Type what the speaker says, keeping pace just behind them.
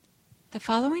The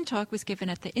following talk was given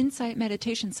at the Insight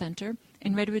Meditation Center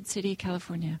in Redwood City,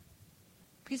 California.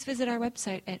 Please visit our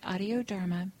website at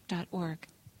audiodharma.org.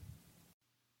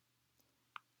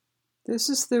 This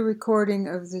is the recording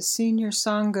of the Senior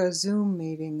Sangha Zoom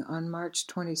meeting on March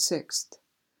 26th.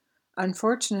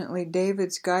 Unfortunately,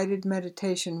 David's guided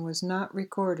meditation was not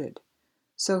recorded,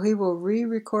 so he will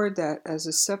re-record that as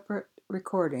a separate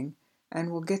recording,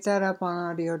 and we'll get that up on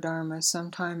Audio Dharma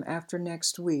sometime after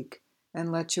next week and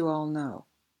let you all know.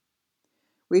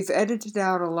 We've edited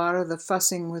out a lot of the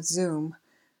fussing with Zoom,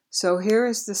 so here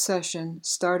is the session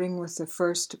starting with the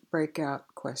first breakout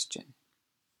question.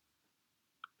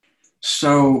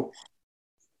 So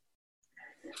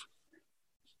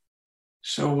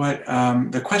what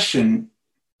the question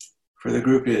for the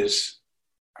group is,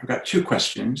 I've got two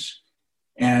questions,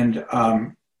 and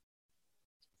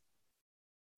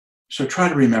so try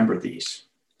to remember these.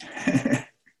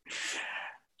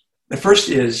 The first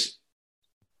is,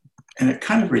 and it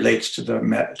kind of relates to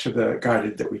the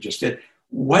guided that we just did.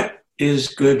 What is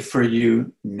good for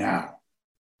you now?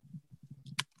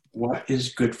 What is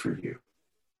good for you?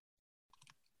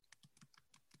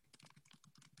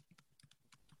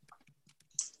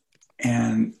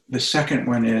 And the second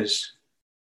one is,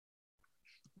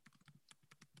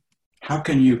 how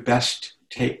can you best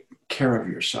take care of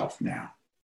yourself now?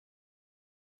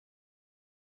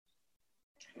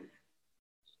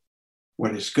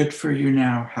 What is good for you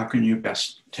now? How can you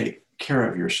best take care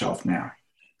of yourself now?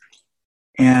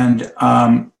 And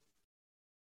so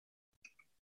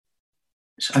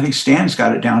I think Stan's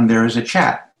got it down there as a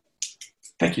chat.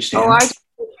 Thank you, Stan. Oh, I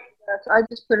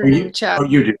just put it in the chat. Oh,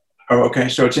 you do. Oh, okay.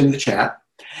 So it's in the chat.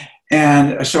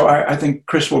 And so I think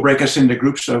Chris will break us into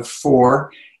groups of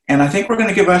 4. And I think we're going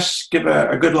to give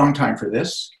a good long time for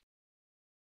this.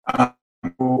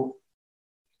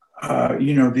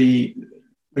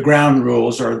 The ground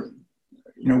rules are,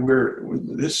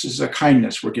 this is a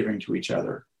kindness we're giving to each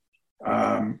other.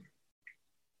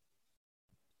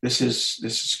 This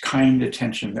is kind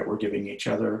attention that we're giving each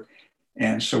other.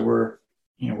 And so we're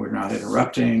not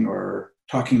interrupting or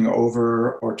talking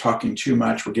over or talking too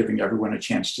much. We're giving everyone a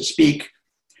chance to speak,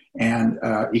 and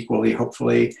equally,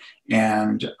 hopefully,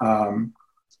 and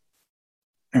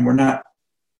we're not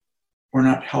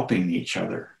helping each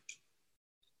other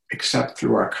except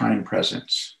through our kind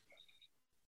presence.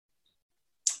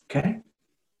 Okay?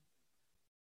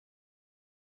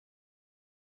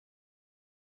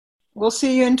 We'll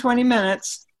see you in 20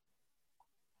 minutes.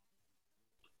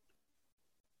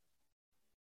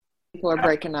 People are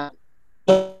breaking up.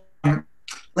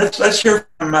 Let's hear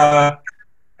from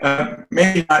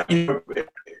maybe not,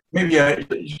 maybe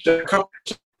just a couple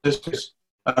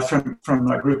from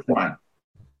group 1.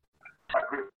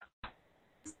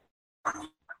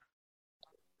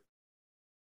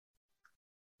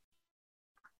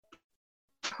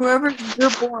 Whoever's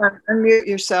group 1, unmute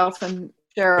yourself and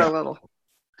share a little.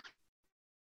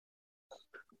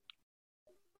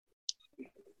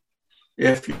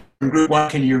 If you're in group 1,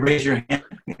 can you raise your hand?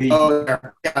 Please? Oh,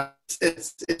 yeah,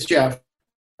 it's Jeff.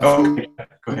 Oh, okay.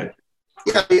 Go ahead.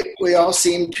 Yeah, we all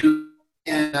seem to,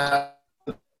 and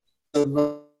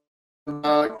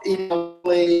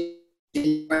enjoying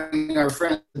our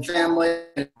friends and family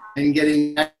and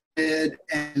getting connected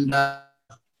and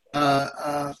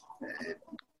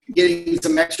getting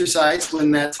some exercise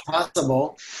when that's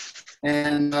possible,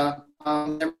 and so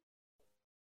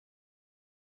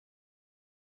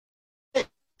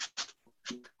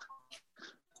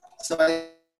I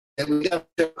live in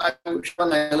the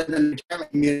retirement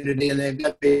community, and they've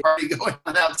got a party going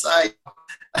on outside.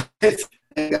 They've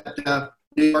got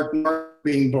New York North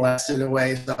being blessed in a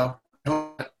way, so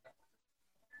talk,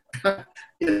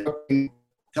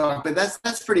 but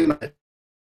that's pretty much.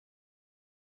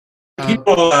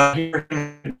 People hear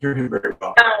him very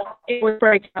well. No, it would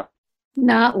break up.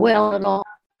 Not well at all.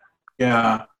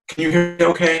 Yeah. Can you hear me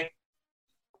okay?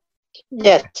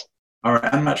 Yes. All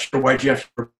right. I'm not sure why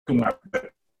Jeff came up,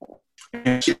 but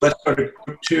let's go to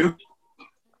group 2.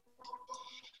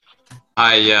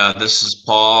 Hi, this is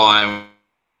Paul. I'm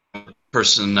a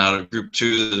person out of group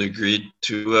 2 that agreed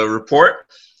to report.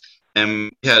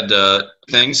 And we had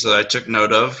things that I took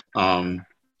note of.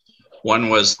 One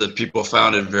was that people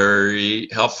found it very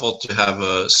helpful to have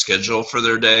a schedule for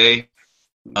their day,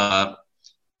 not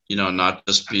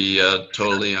just be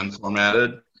totally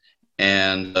unformatted.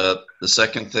 And the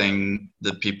second thing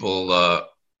that people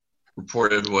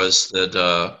reported was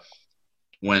that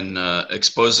when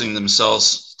exposing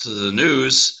themselves to the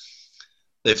news,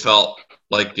 they felt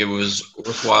like it was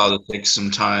worthwhile to take some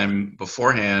time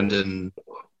beforehand and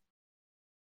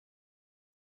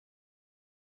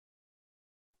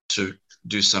to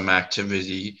do some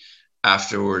activity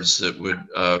afterwards that would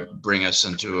bring us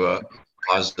into a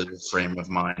positive frame of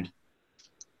mind.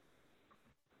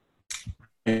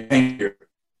 Thank you.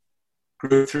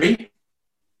 Group 3?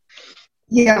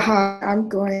 Yeah, hi, I'm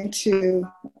going to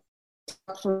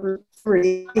talk for Group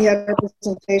 3. We had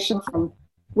representation from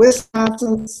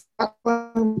Wisconsin,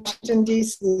 Scotland, Washington,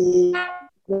 D.C.,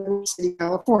 University,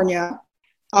 California.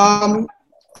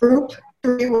 Group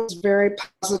 3 was very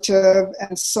positive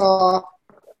and saw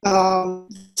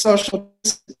social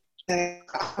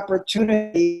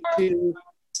opportunity to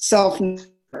self-nurture.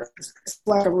 It's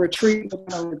like a retreat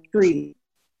within a retreat.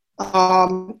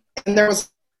 And there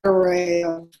was an array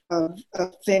of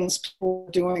things people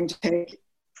were doing to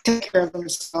take care of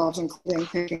themselves, including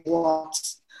taking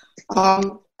walks.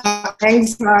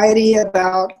 Anxiety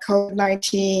about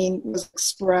COVID-19 was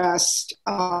expressed.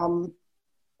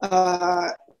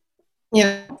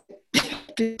 Yeah,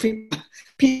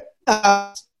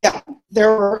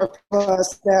 there were of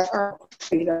us that are,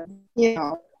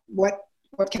 what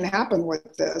can happen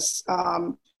with this,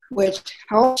 which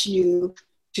helps you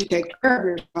to take care of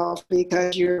yourself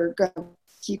because you're going to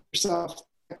keep yourself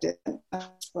protected and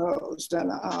exposed, and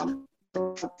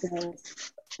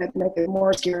things that make it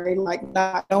more scary, like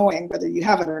not knowing whether you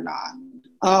have it or not.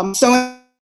 So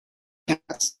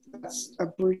that's a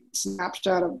brief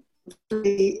snapshot of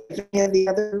 3. If any of the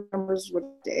other members would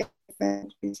think.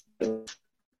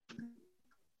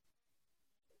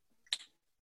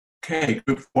 Okay,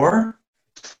 Group 4.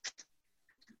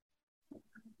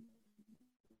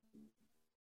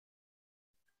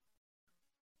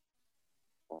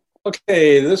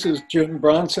 Okay, this is Jim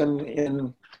Bronson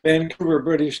in Vancouver,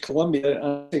 British Columbia.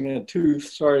 I'm missing a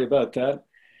tooth, sorry about that.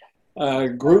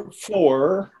 Group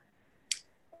 4,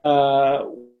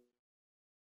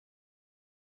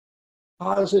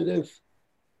 positive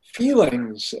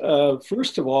feelings.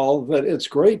 First of all, that it's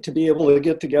great to be able to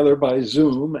get together by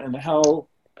Zoom, and how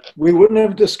we wouldn't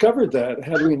have discovered that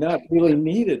had we not really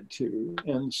needed to.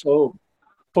 And so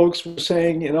folks were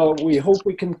saying, we hope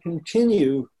we can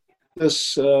continue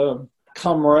this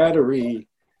camaraderie,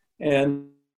 and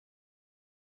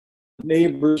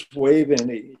neighbors wave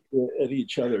at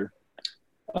each other.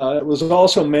 It was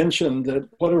also mentioned that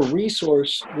what a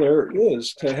resource there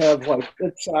is to have like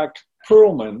Itzhak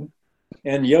Perlman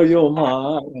and Yo-Yo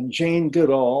Ma and Jane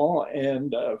Goodall,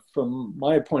 and from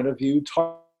my point of view,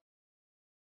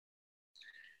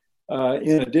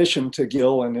 in addition to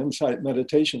Gil and Insight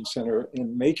Meditation Center,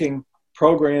 in making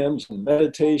programs and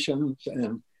meditations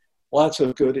and lots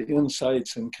of good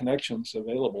insights and connections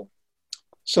available.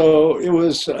 So it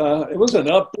was an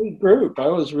upbeat group. I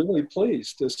was really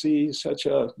pleased to see such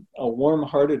a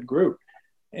warm-hearted group.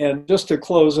 And just to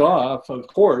close off, of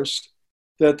course,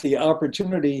 that the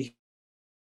opportunity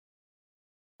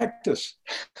practice,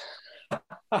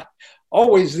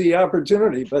 always the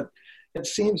opportunity, but it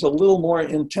seems a little more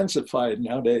intensified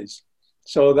nowadays.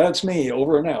 So that's me,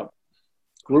 over and out.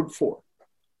 Group 4.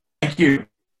 Thank you.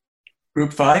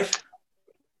 Group 5.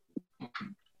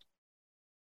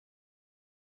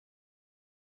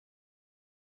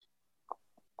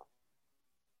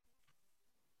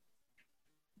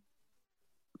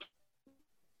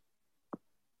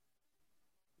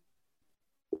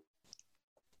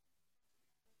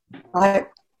 I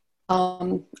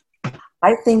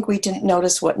think we didn't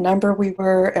notice what number we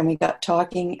were, and we got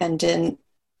talking and didn't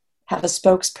have a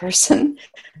spokesperson.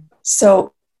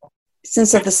 So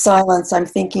since of the silence, I'm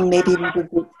thinking maybe we would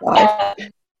group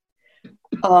 5.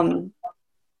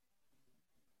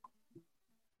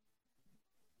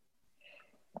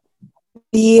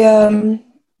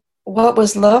 What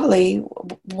was lovely,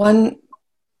 one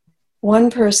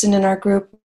person in our group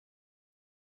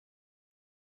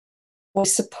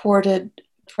supported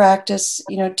practice,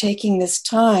 taking this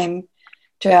time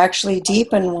to actually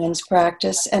deepen one's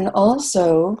practice. And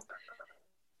also,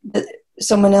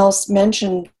 someone else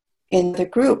mentioned in the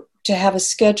group to have a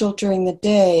schedule during the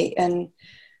day. And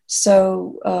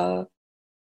so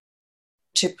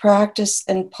to practice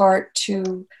in part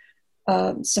to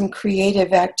some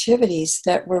creative activities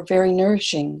that were very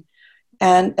nourishing,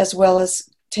 and as well as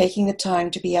taking the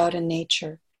time to be out in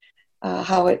nature,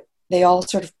 they all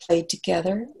sort of played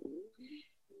together.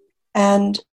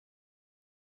 And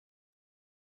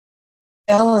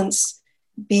balance,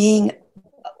 being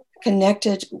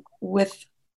connected with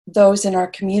those in our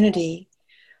community,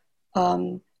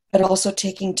 but also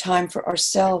taking time for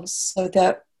ourselves so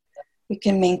that we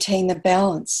can maintain the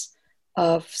balance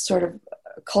of sort of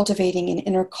cultivating an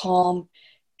inner calm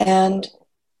and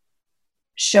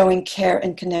showing care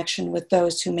and connection with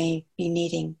those who may be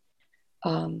needing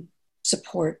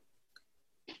support.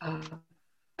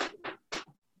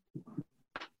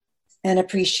 and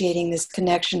appreciating this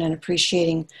connection and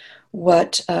appreciating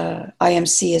what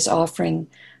IMC is offering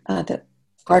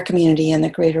our community and the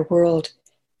greater world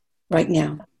right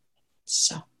now.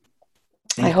 So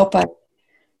I hope I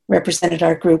represented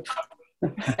our group.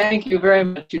 Thank you very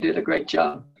much. You did a great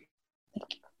job.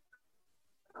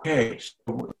 Okay.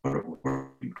 So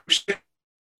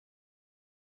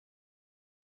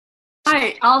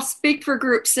Hi, I'll speak for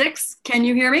group 6. Can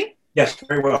you hear me? yes,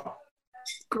 very well.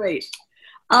 Great.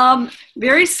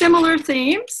 Very similar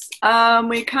themes.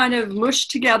 We kind of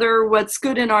mushed together what's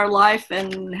good in our life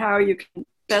and how we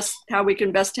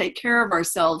can best take care of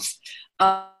ourselves.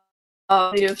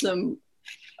 Many of them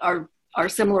are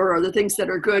similar, or the things that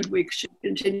are good we should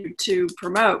continue to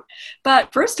promote.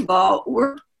 But first of all,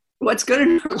 what's good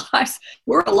in our lives,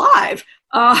 we're alive,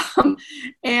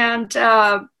 and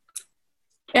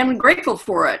grateful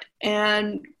for it,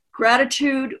 and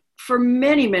gratitude for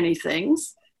many, many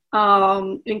things,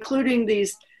 including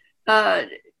these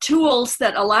tools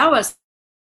that allow us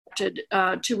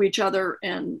to each other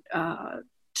and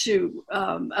to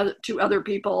other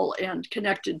people, and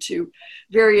connected to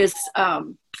various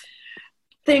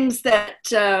things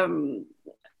that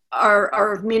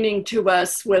are of meaning to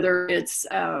us, whether it's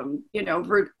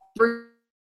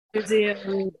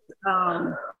museums,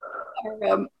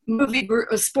 or movie group,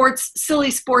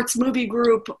 silly sports movie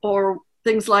group, or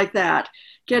things like that.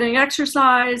 Getting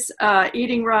exercise,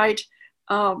 eating right,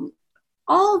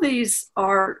 all these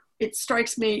are, it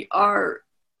strikes me, are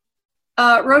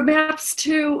roadmaps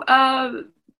to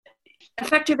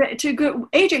effective, to good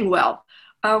aging well,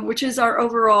 which is our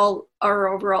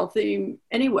overall theme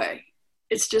anyway.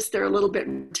 It's just they're a little bit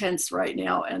intense right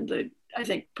now, and I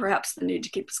think perhaps the need to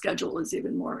keep a schedule is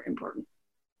even more important.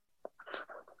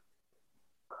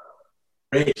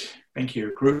 Great, thank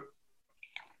you. Group,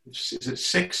 is it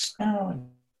 6 now,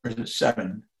 or is it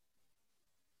 7?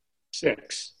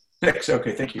 6. 6,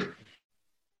 okay, thank you.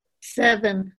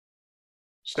 7.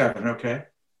 7, okay.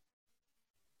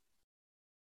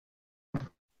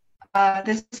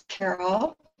 This is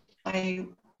Carol. I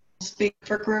will speak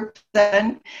for group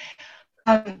 7.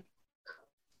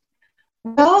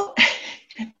 Well,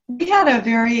 we had a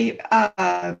very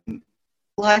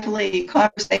lively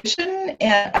conversation,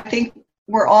 and I think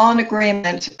we're all in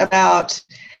agreement about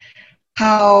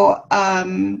how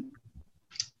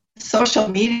social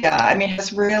media,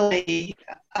 has really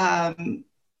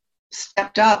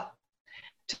stepped up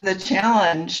to the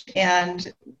challenge.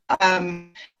 And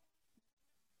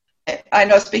I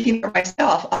know, speaking for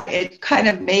myself, it kind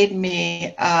of made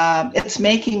me, it's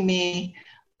making me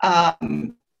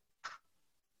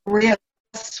realize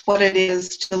what it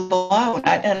is to live alone.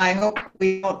 And I hope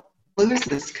we don't lose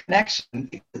this connection,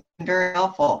 because it's been very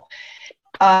helpful.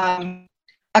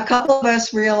 A couple of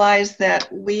us realized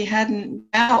that we hadn't been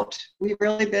out. We've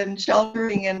really been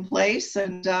sheltering in place,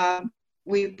 and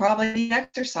we probably need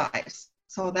exercise.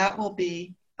 So that will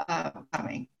be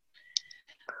coming.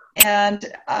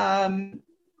 And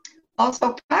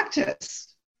also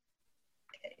practice.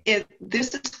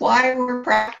 This is why we're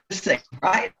practicing,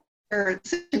 right? For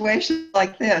situations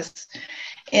like this.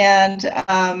 And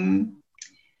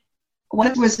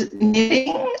one was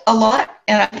knitting a lot,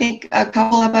 and I think a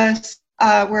couple of us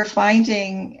were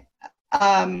finding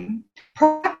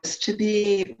practice to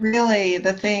be really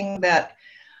the thing that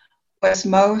was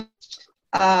most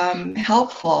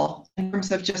helpful in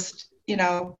terms of just,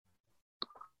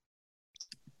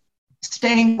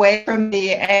 staying away from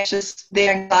the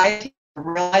anxiety,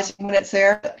 realizing when it's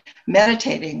there, but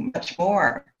meditating much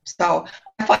more. So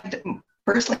I find,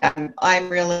 personally, I'm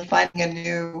really finding a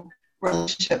new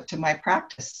relationship to my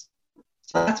practice.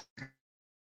 So that's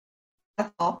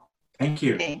all. Thank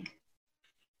you.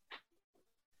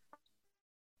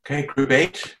 Okay, group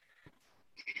 8.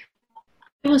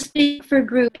 I will speak for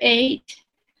group 8.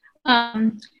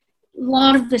 A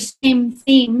lot of the same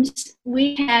themes.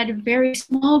 We had a very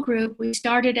small group. We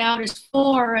started out as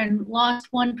 4 and lost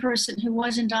one person who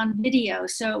wasn't on video,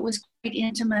 so it was quite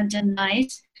intimate and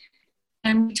nice.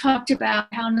 And we talked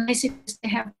about how nice it is to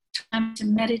have time to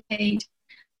meditate,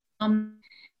 as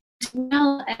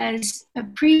well as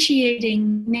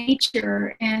appreciating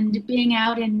nature and being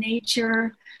out in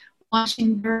nature,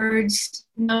 watching birds,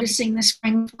 noticing the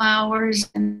spring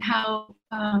flowers, and how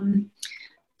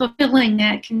fulfilling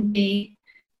that can be.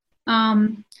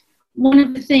 One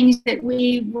of the things that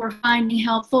we were finding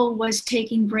helpful was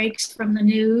taking breaks from the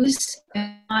news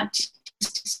and not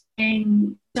just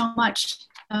staying so much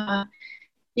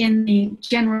in the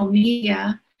general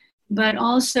media, but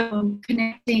also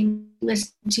connecting,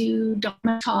 listening to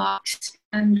Dharma talks,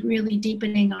 and really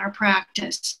deepening our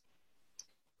practice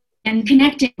and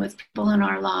connecting with people in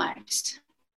our lives.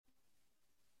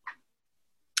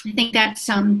 I think that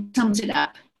sums it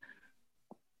up.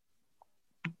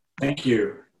 Thank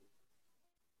you.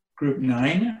 Group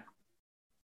 9.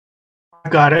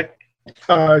 Got it.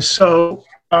 So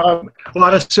a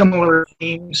lot of similar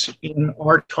themes in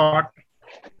our talk.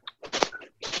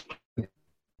 We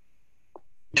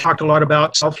talked a lot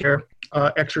about self-care,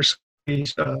 exercise,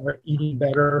 eating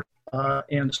better,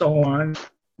 and so on.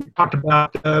 We talked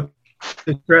about the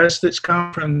stress that's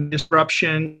come from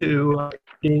disruption to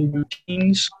daily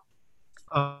routines.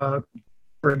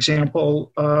 For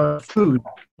example, food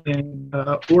and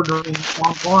ordering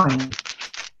online.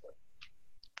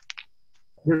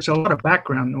 There's a lot of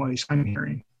background noise I'm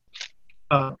hearing.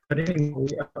 But anyway,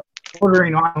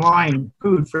 ordering online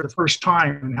food for the first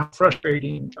time and how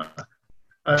frustrating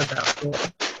that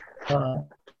was.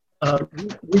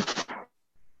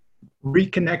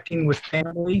 Reconnecting with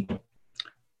family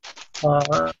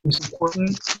is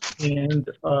important,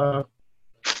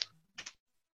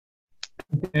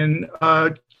 and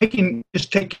taking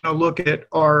a look at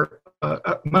a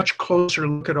much closer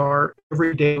look at our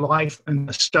everyday life and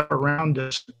the stuff around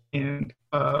us, and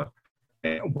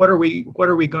what are we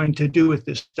going to do with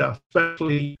this stuff,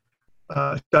 especially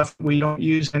stuff we don't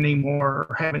use anymore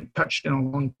or haven't touched in a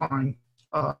long time,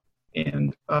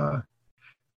 and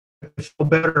feel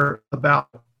better about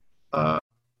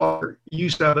our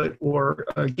use of it or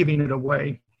giving it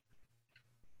away.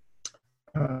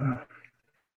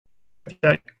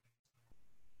 That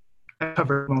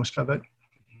covered most of it.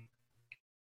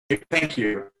 Thank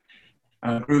you.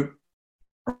 Group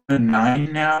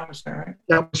 9 now, is that right?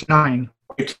 That was 9.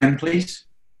 10, please.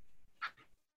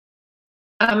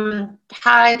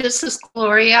 Hi, this is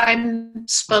Gloria. I'm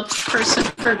spokesperson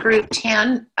for Group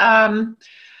 10.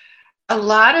 A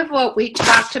lot of what we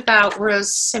talked about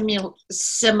was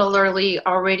similarly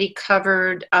already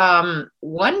covered.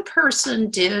 One person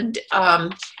did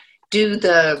do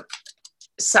the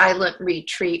silent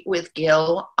retreat with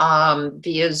Gil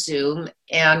via Zoom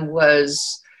and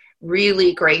was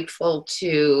really grateful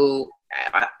to,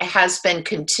 has been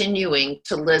continuing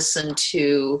to listen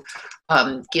to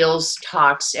Gil's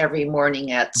talks every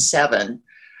morning at 7.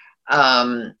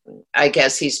 I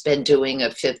guess he's been doing a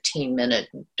 15-minute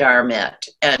Dharmet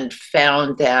and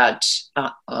found that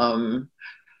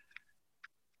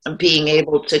being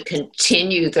able to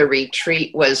continue the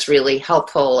retreat was really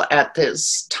helpful at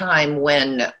this time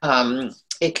when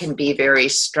it can be very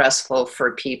stressful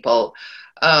for people.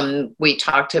 We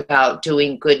talked about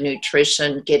doing good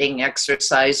nutrition, getting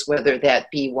exercise, whether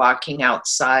that be walking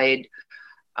outside.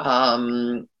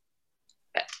 One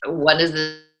of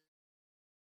the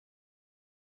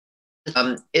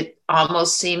it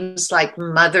almost seems like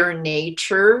Mother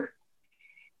Nature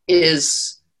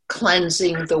is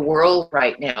cleansing the world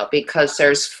right now because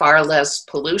there's far less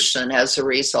pollution as a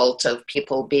result of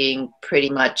people being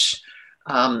pretty much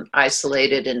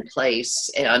isolated in place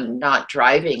and not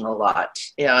driving a lot.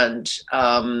 And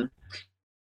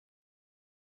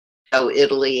so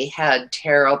Italy had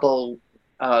terrible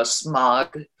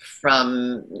smog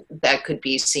that could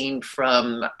be seen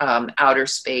from outer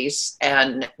space,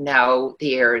 and now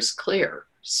the air is clear.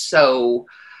 So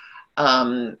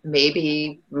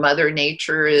maybe Mother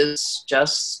Nature is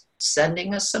just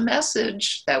sending us a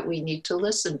message that we need to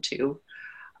listen to.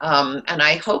 And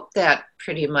I hope that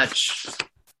pretty much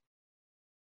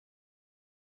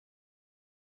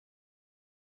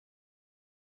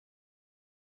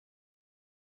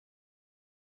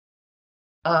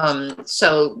but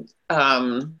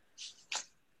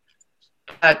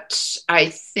I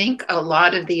think a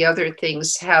lot of the other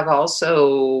things have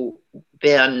also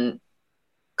been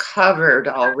covered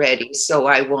already, so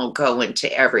I won't go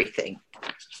into everything.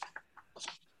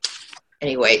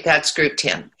 Anyway, that's Group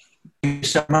 10. Thank you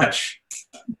so much.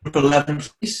 Group 11,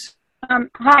 please.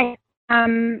 Hi.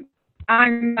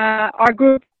 Our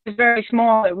group is very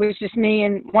small. It was just me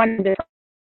and one of the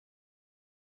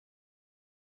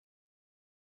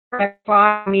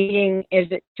meeting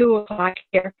is at 2:00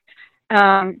 here,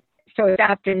 so it's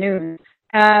afternoon.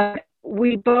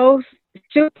 We both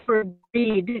super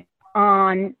agreed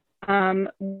on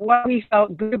what we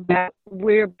felt good about.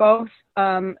 We're both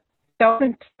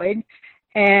self-employed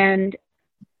and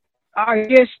are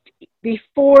just,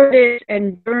 before this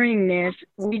and during this,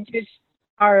 we just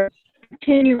are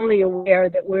continually aware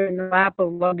that we're in the lap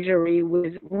of luxury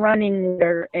with running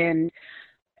water and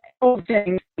all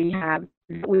things we have.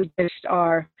 We just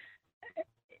are,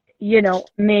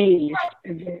 amazed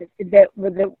that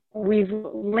we've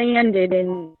landed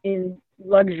in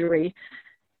luxury.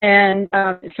 And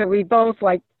so we both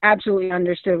absolutely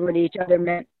understood what each other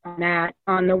meant on that,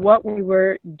 on what we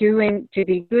were doing to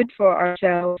be good for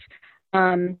ourselves.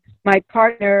 My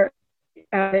partner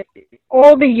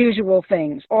all the usual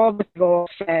things, all the goals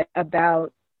said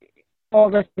about all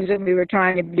the things that we were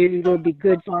trying to do to be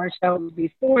good for ourselves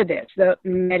before this, the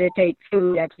meditate,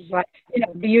 food, exercise,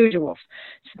 the usuals.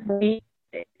 So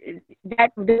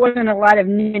there wasn't a lot of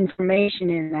new information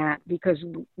in that because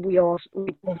we knew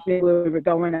where we were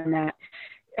going on that.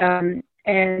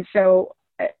 And so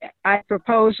I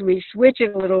propose we switch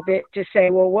it a little bit to say,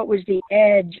 well, what was the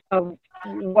edge of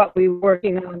what we were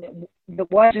working on that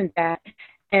wasn't that?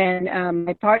 And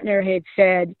my partner had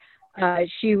said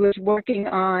she was working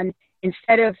on,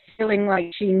 instead of feeling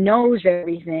like she knows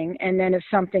everything, and then if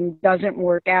something doesn't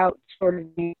work out, sort of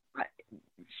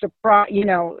surprise,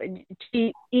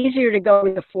 easier to go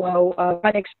with the flow of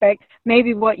unexpected.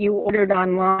 Maybe what you ordered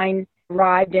online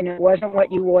arrived and it wasn't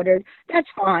what you ordered. That's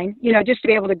fine, just to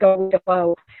be able to go with the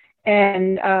flow.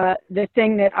 And the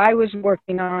thing that I was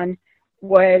working on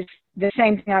was the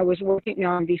same thing I was working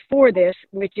on before this,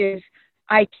 which is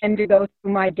I tend to go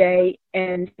through my day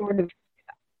and sort of,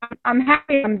 I'm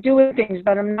happy I'm doing things,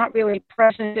 but I'm not really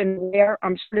present and aware.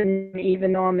 I'm sort of,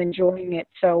 even though I'm enjoying it.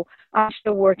 So I'm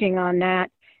still working on that.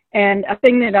 And a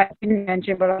thing that I didn't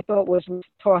mention, but I thought was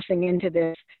tossing into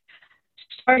this,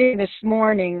 starting this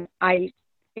morning, I'm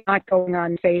not going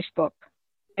on Facebook.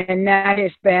 And that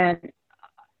has been,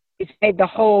 it's made the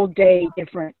whole day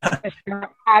different. Just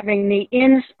not having the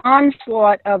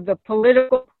onslaught of the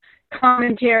political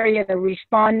commentary and the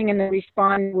responding, and the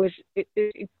respond was an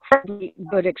incredibly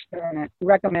good experiment.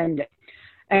 Recommend it.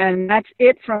 And that's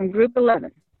it from Group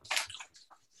 11.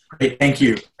 Great, thank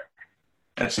you.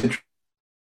 That's interesting.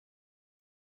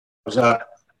 Was up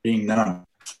being numb.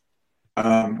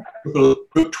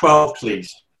 Group 12,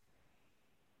 please.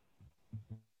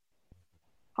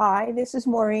 Hi, this is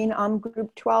Maureen. I'm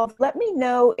Group 12. Let me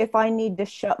know if I need to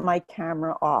shut my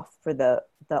camera off for the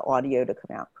audio to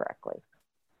come out correctly.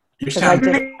 You sound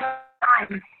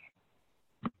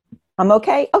I'm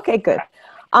okay? Okay, good.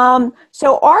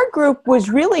 So our group was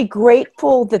really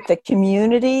grateful that the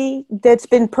community that's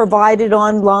been provided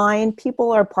online,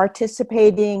 people are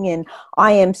participating in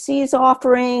IMC's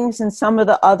offerings and some of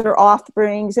the other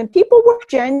offerings, and people were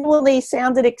genuinely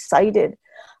sounded excited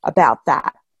about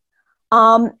that.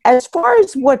 As far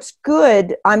as what's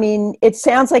good, I mean, it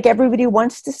sounds like everybody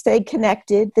wants to stay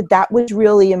connected, that was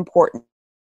really important.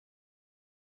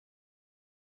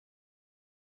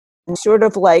 Sort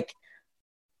of like,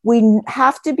 we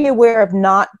have to be aware of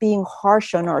not being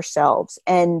harsh on ourselves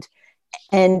and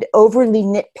overly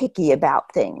nitpicky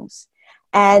about things,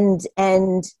 and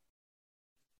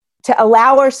to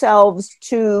allow ourselves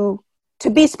to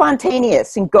be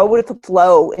spontaneous and go with the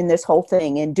flow in this whole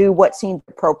thing and do what seemed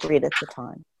appropriate at the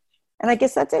time. And I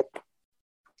guess that's it.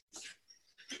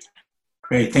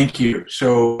 Great, thank you.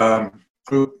 So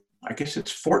group, I guess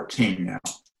it's 14 now.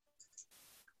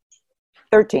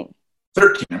 13.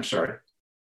 13, I'm sorry.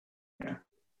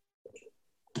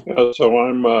 So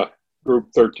I'm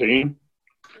Group 13.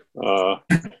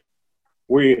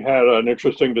 We had an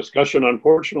interesting discussion.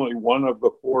 Unfortunately, one of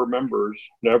the 4 members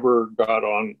never got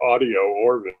on audio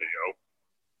or video.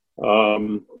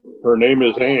 Her name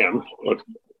is Anne, but,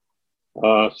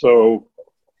 so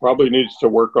probably needs to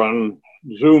work on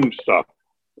Zoom stuff,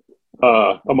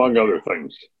 among other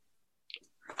things.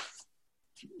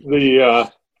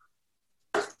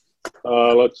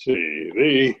 Let's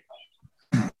see,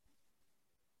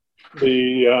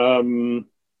 the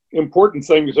important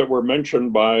things that were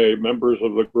mentioned by members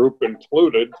of the group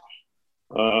included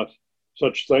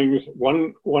such things.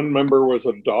 One member was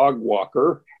a dog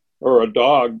walker or a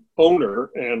dog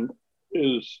owner, and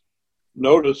is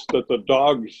noticed that the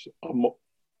dogs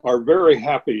are very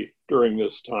happy during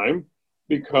this time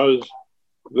because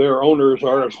their owners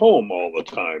are at home all the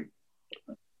time.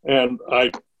 And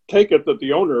I take it that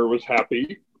the owner was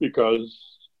happy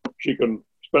because she can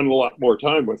spend a lot more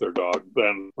time with her dog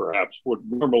than perhaps would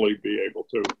normally be able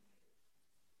to.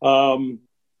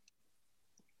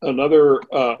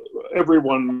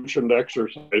 Everyone mentioned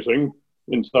exercising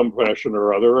in some fashion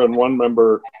or other, and one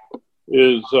member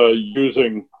is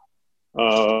using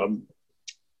a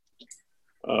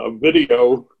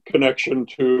video connection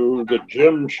to the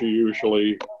gym she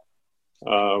usually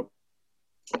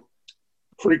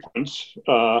frequents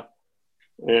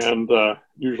and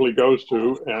usually goes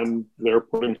to, and they're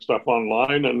putting stuff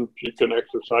online, and she can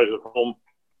exercise at home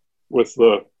with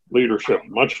the leadership,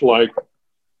 much like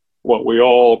what we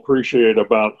all appreciate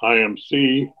about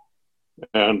IMC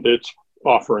and its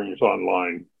offerings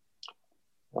online.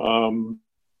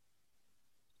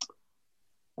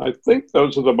 I think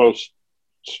those are the most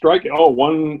striking. Oh,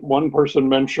 one person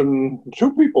mentioned,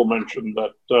 2 people mentioned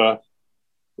that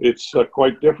it's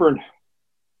quite different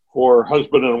for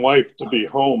husband and wife to be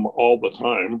home all the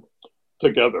time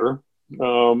together.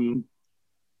 And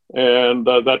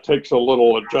that takes a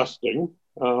little adjusting.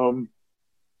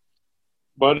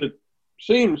 But it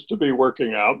seems to be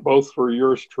working out, both for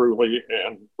yours truly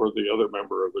and for the other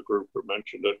member of the group who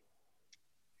mentioned it.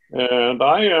 And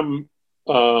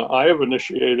I have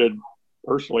initiated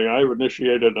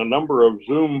a number of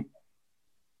Zoom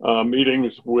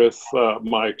meetings with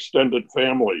my extended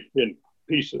family in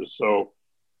pieces. So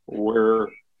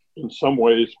in some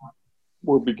ways,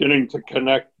 we're beginning to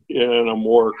connect in a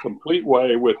more complete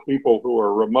way with people who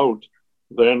are remote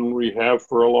than we have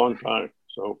for a long time.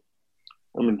 So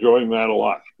I'm enjoying that a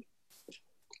lot.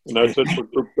 And that's it for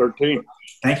Group 13.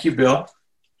 Thank you, Bill.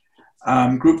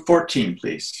 Group 14,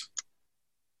 please.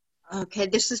 Okay,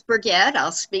 this is Brigitte.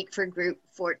 I'll speak for Group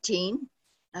 14.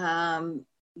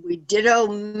 We ditto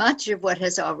much of what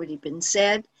has already been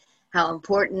said, how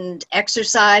important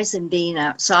exercise and being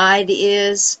outside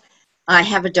is. I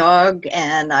have a dog,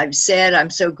 and I've said I'm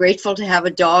so grateful to have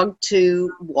a dog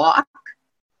to walk.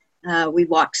 We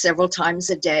walk several times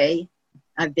a day.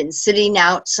 I've been sitting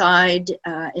outside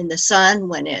in the sun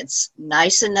when it's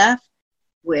nice enough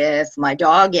with my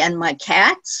dog and my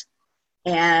cats.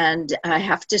 And I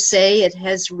have to say it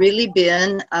has really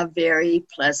been a very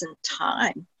pleasant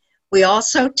time. We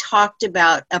also talked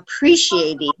about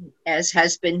appreciating, as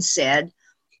has been said,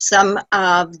 some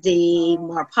of the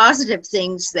more positive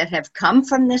things that have come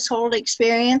from this whole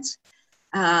experience,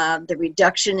 the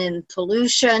reduction in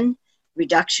pollution,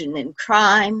 reduction in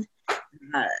crime,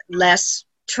 less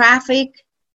traffic,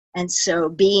 and so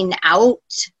being out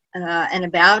and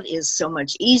about is so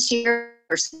much easier.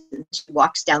 She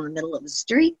walks down the middle of the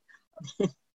street.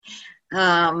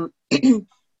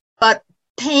 But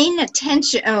paying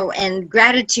attention, and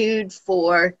gratitude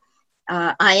for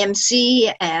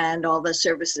IMC and all the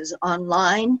services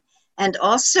online, and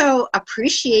also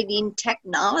appreciating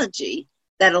technology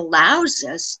that allows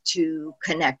us to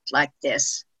connect like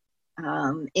this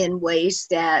in ways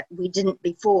that we didn't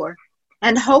before,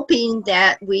 and hoping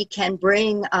that we can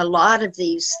bring a lot of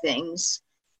these things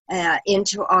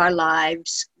into our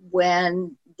lives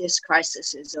when this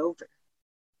crisis is over.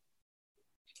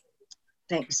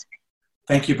 Thanks.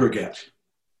 Thank you, Brigitte.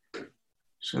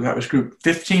 So that was Group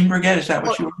 15, Brigitte, is that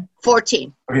what you want?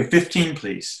 14. Okay, 15,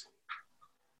 please.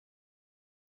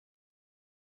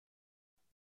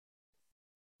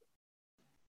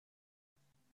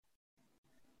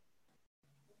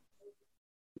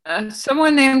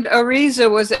 Someone named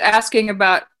Ariza was asking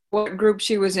about what group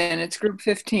she was in. It's Group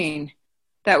 15.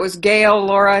 That was Gail,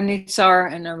 Laura,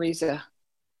 Nisar, and Ariza.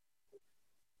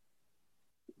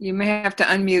 You may have to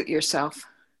unmute yourself.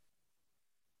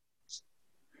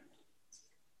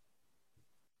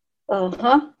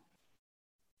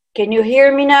 Can you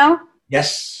hear me now?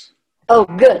 Yes. Oh,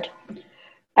 good.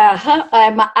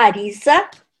 I'm Ariza.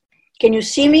 Can you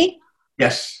see me?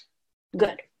 Yes.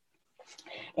 Good.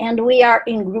 And we are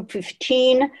in Group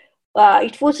 15.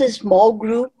 It was a small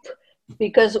group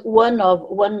because one of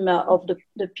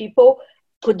the people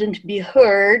couldn't be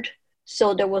heard,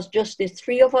 so there was just the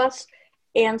three of us,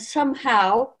 and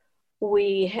somehow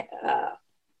there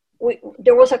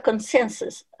was a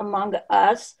consensus among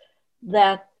us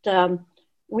that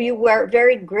we were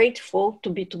very grateful to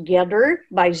be together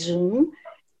by Zoom,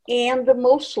 and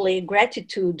mostly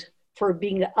gratitude for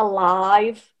being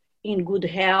alive, in good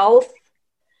health.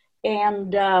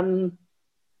 And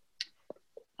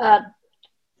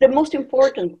the most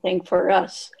important thing for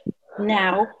us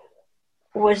now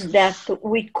was that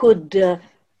we could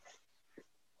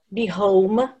be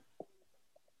home,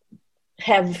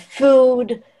 have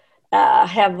food,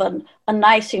 have a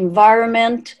nice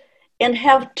environment, and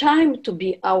have time to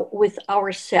be out with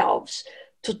ourselves,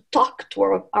 to talk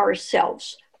to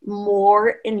ourselves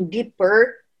more and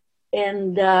deeper.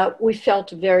 And we felt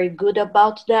very good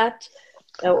about that.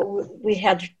 We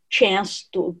had chance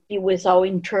to be with our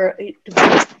internal,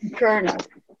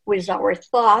 with our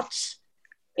thoughts,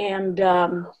 and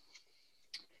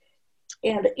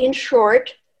in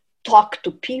short, talk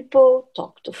to people,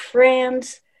 talk to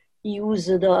friends, use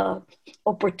the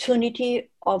opportunity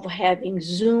of having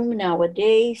Zoom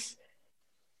nowadays,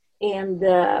 and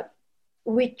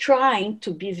we trying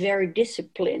to be very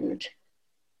disciplined,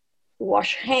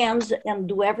 wash hands and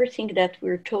do everything that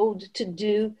we're told to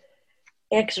do,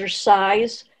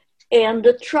 exercise, and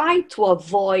try to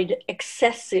avoid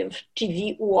excessive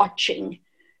TV watching,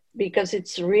 because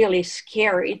it's really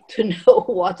scary to know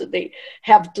what they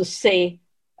have to say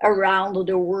around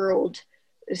the world.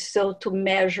 So to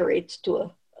measure it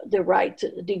to the right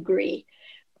degree.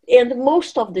 And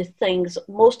most of the things,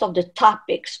 most of the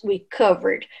topics we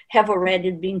covered have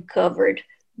already been covered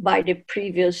by the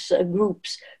previous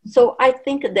groups. So I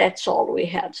think that's all we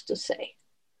had to say.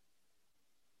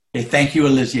 Okay, thank you,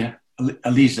 Eliza.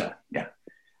 Yeah.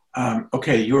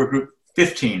 Okay, you're group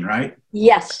 15, right?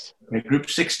 Yes. Okay, group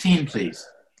 16, please.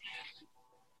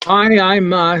 Hi,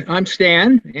 I'm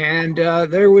Stan, and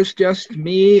there was just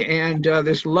me and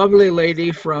this lovely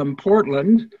lady from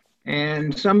Portland,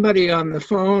 and somebody on the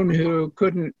phone who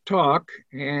couldn't talk,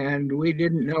 and we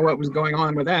didn't know what was going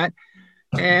on with that.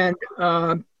 And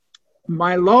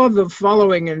my love of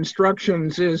following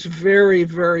instructions is very,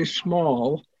 very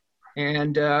small,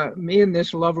 and me and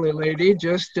this lovely lady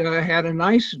just had a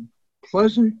nice,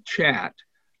 pleasant chat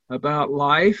about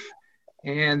life.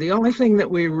 And the only thing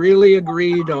that we really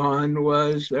agreed on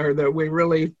was, or that we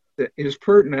really is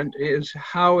pertinent, is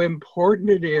how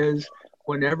important it is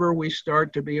whenever we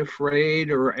start to be afraid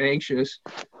or anxious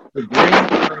to bring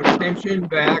our attention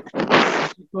back to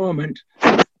the moment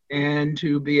and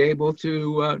to be able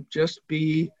to just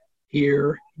be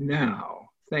here now.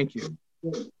 Thank you.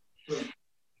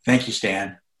 Thank you,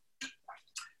 Stan.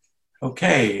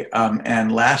 Okay,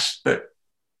 and last but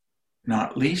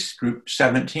not least, group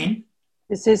 17.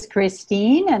 This is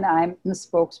Christine, and I'm the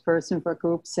spokesperson for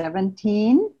Group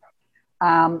 17.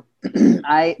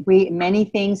 Many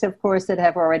things, of course, that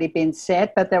have already been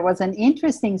said, but there was an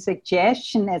interesting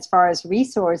suggestion as far as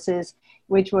resources,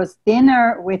 which was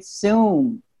dinner with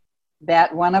Zoom,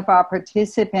 that one of our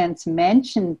participants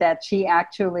mentioned that she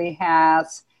actually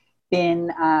has been,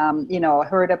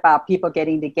 heard about people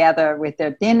getting together with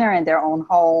their dinner in their own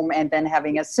home and then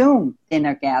having a Zoom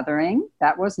dinner gathering.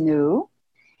 That was new.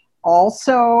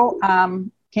 Also,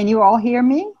 can you all hear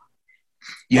me?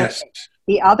 Yes. Okay.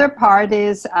 The other part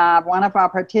is one of our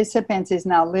participants is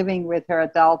now living with her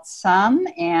adult son,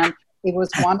 and it was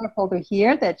wonderful to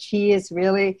hear that she is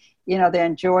really, they're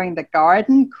enjoying the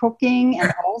garden, cooking,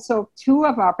 and also two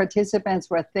of our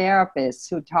participants were therapists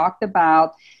who talked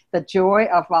about the joy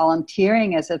of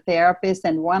volunteering as a therapist,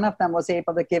 and one of them was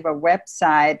able to give a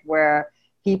website where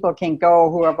people can go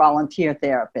who are volunteer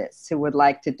therapists who would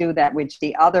like to do that, which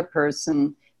the other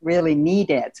person really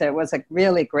needed. So it was a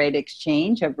really great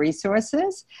exchange of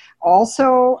resources.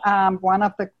 Also, one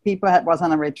of the people was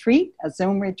on a retreat, a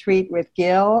Zoom retreat with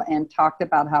Gil, and talked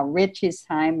about how rich his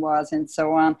time was and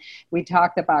so on. We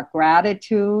talked about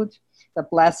gratitude, the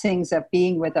blessings of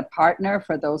being with a partner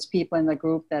for those people in the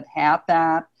group that had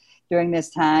that during this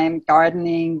time,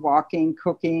 gardening, walking,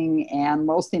 cooking, and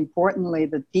most importantly,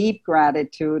 the deep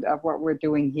gratitude of what we're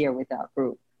doing here with our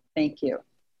group. Thank you.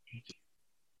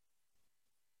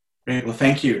 Great, well,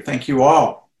 thank you. Thank you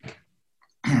all.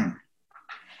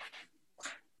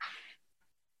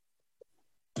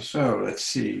 So let's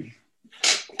see.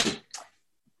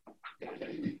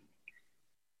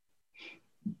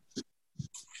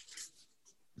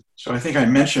 So I think I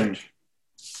mentioned,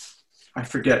 I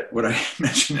forget what I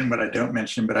mentioned and what I don't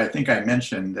mention, but I think I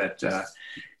mentioned that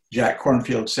Jack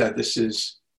Kornfield said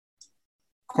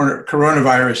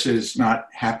coronavirus is not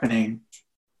happening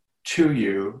to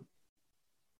you,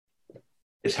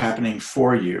 it's happening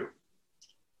for you.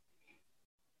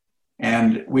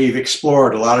 And we've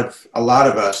explored, a lot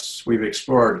of us, we've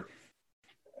explored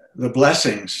the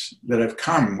blessings that have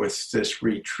come with this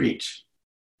retreat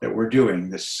that we're doing,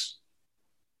 this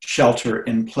shelter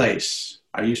in place.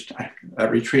 That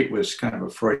retreat was kind of a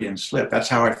Freudian slip. That's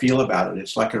how I feel about it.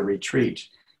 It's like a retreat.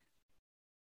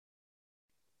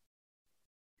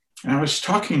 And I was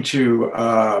talking to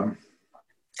a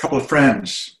couple of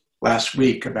friends last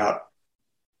week about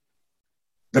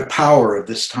the power of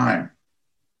this time.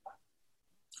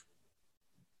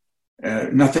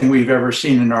 Nothing we've ever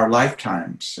seen in our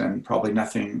lifetimes, and probably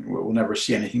nothing, we'll never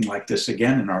see anything like this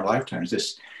again in our lifetimes.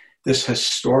 This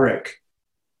historic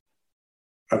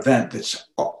event that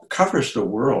covers the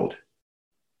world.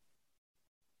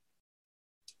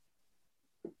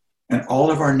 And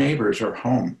all of our neighbors are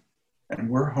home, and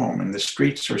we're home, and the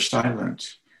streets are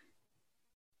silent.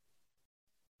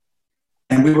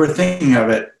 And we were thinking of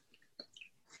it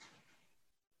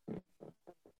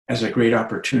as a great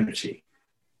opportunity.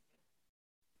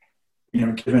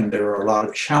 Given there are a lot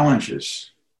of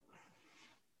challenges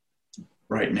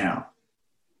right now.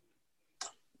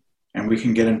 And we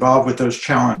can get involved with those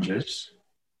challenges,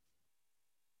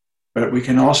 but we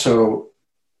can also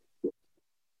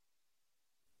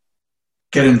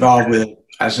get involved with it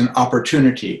as an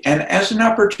opportunity, and as an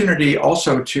opportunity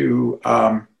also to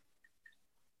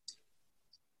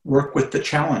work with the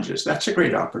challenges. That's a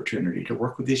great opportunity to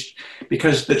work with these,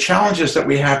 because the challenges that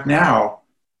we have now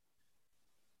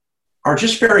are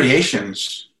just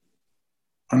variations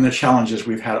on the challenges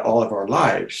we've had all of our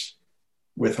lives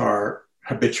with our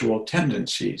habitual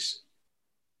tendencies.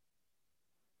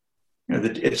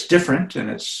 it's different, and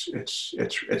it's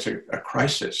a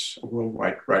crisis, a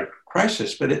worldwide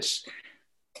crisis, but it's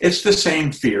the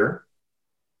same fear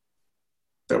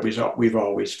that we've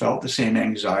always felt, the same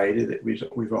anxiety that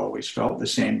we've always felt, the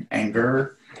same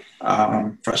anger,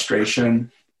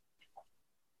 frustration.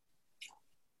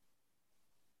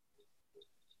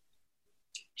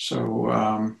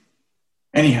 So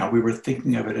anyhow, we were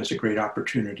thinking of it as a great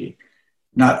opportunity,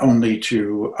 not only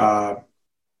to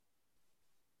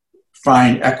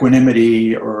find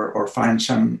equanimity or find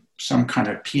some kind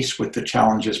of peace with the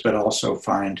challenges, but also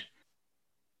find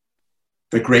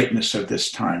the greatness of this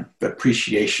time, the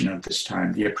appreciation of this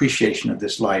time, the appreciation of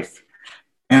this life.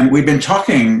 And we've been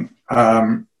talking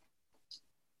in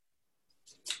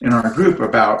our group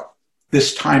about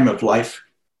this time of life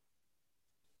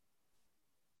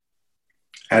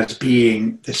as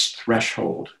being this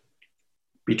threshold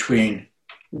between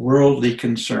worldly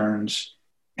concerns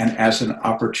and as an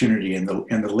opportunity in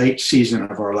the late season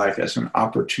of our life, as an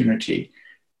opportunity.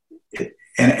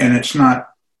 And it's not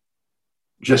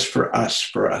just for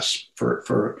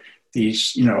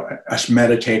these, us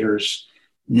meditators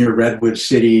near Redwood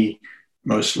City,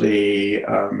 mostly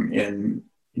in,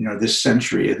 this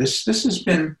century. This has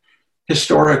been,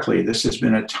 historically, this has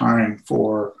been a time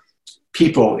for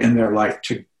people in their life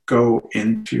to go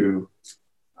into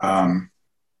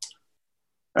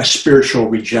a spiritual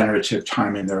regenerative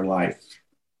time in their life.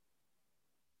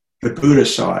 The Buddha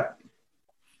saw it.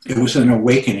 It was an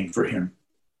awakening for him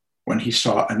when he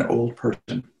saw an old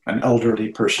person, an elderly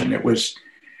person. It was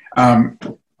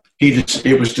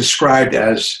described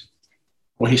as,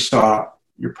 well, he saw,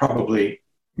 you're probably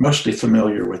mostly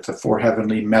familiar with the 4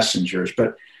 heavenly messengers,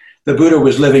 but the Buddha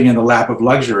was living in the lap of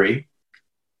luxury,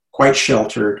 quite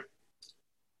sheltered,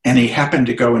 and he happened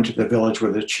to go into the village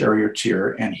with a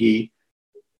charioteer, and he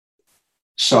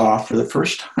saw for the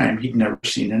first time, he'd never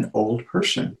seen an old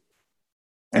person,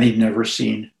 and he'd never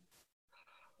seen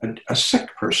a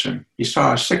sick person. He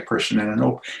saw a sick person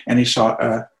and he saw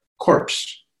a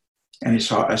corpse, and he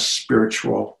saw a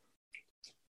spiritual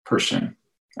person,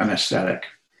 an ascetic.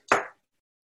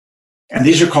 And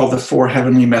these are called the 4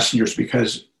 heavenly messengers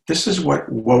because this is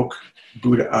what woke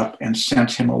Buddha up and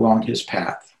sent him along his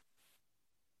path.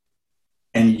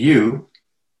 And you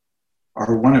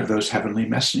are one of those heavenly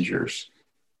messengers.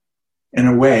 In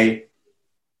a way,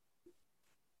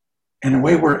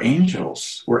 we're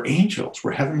angels. We're angels.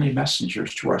 We're heavenly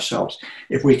messengers to ourselves.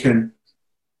 If we can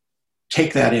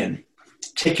take that in,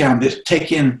 take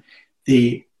in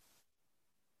the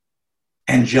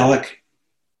angelic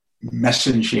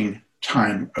messaging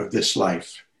time of this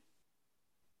life.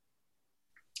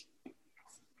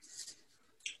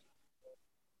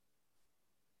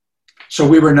 So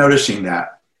we were noticing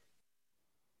that,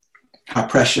 how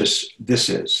precious this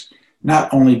is,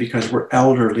 not only because we're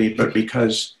elderly, but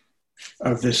because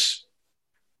of this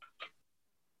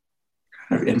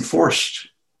kind of enforced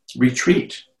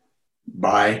retreat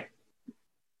by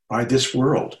this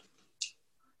world.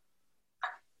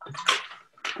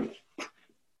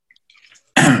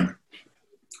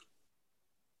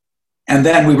 And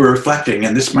then we were reflecting,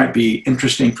 and this might be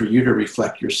interesting for you to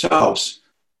reflect yourselves.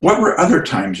 What were other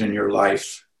times in your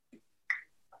life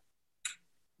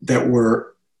that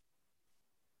were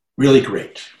really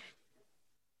great?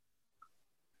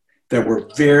 That were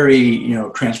very,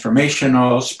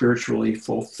 transformational, spiritually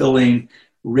fulfilling,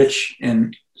 rich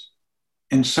in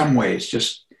some ways,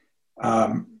 just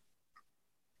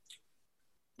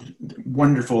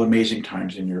wonderful, amazing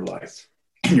times in your life,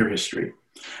 in your history.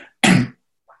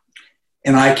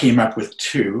 And I came up with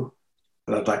 2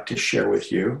 that I'd like to share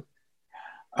with you.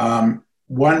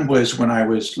 One was when I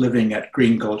was living at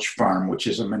Green Gulch Farm, which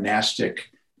is a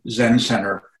monastic Zen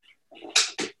center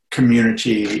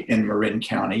community in Marin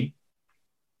County.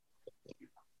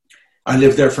 I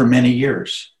lived there for many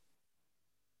years.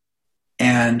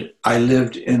 And I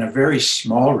lived in a very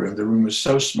small room. The room was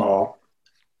so small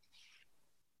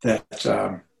that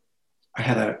I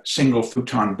had a single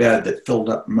futon bed that filled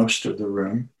up most of the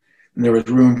room. And there was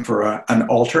room for an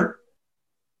altar,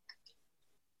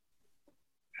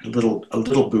 a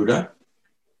little Buddha.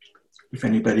 If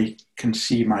anybody can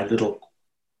see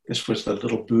this was the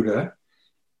little Buddha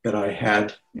that I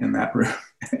had in that room.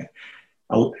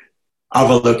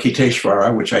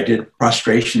 Avalokiteshvara, which I did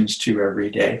prostrations to every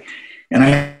day. And I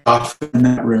had off in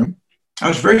that room. I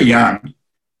was very young.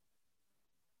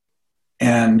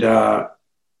 And there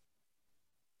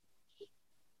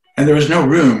was no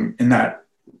room in that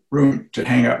room to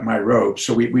hang up my robes.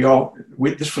 So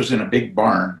this was in a big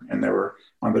barn, and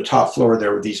on the top floor,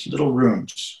 there were these little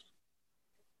rooms.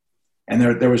 And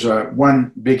there was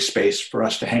one big space for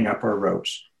us to hang up our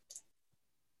robes.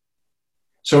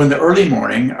 So in the early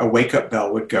morning, a wake-up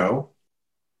bell would go,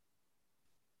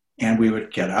 and we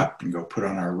would get up and go put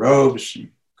on our robes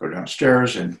and go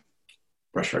downstairs and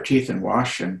brush our teeth and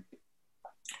wash and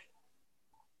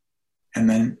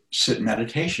then sit in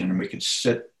meditation. And we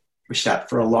sat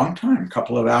for a long time, a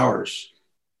couple of hours.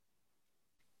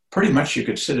 Pretty much you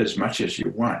could sit as much as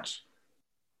you want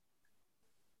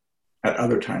at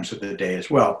other times of the day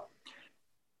as well.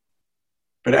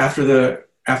 But after the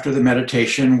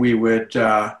meditation, we would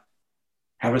have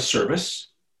a service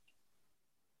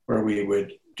where we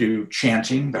would do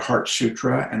chanting, the Heart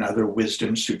Sutra and other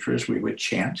wisdom sutras we would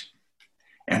chant.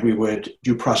 And we would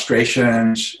do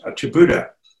prostrations to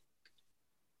Buddha,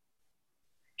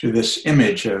 to this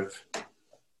image of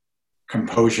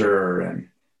composure and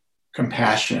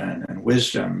compassion and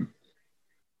wisdom,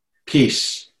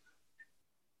 peace,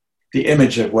 the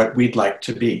image of what we'd like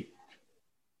to be.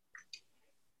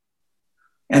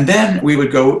 And then we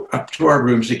would go up to our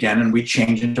rooms again and we'd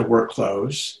change into work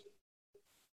clothes.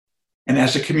 And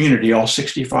as a community, all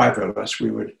 65 of us,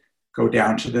 we would go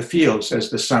down to the fields as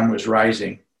the sun was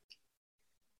rising.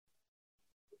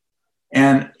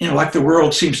 And, like the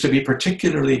world seems to be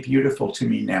particularly beautiful to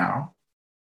me now,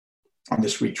 on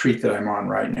this retreat that I'm on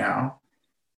right now.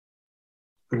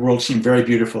 The world seemed very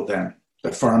beautiful then.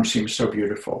 The farm seemed so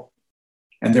beautiful.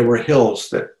 And there were hills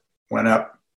that went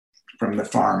up from the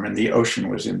farm, and the ocean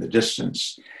was in the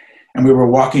distance. And we were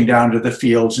walking down to the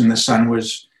fields, and the sun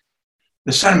was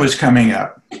coming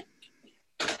up.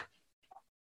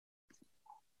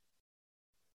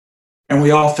 And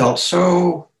we all felt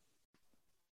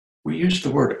we used the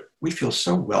word, we feel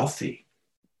so wealthy.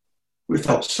 We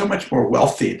felt so much more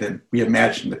wealthy than we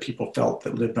imagined the people felt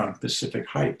that lived on Pacific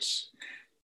Heights.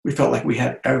 We felt like we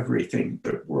had everything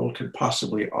the world could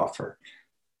possibly offer.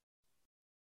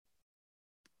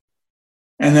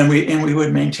 And then we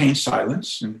would maintain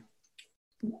silence, and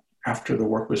after the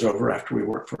work was over, after we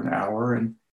worked for an hour,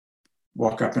 and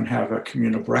walk up and have a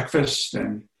communal breakfast,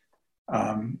 and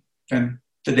the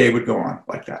day would go on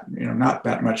like that. Not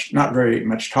very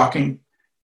much talking,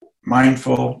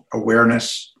 mindful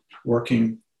awareness,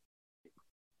 working,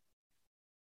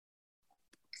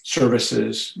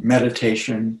 services,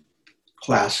 meditation,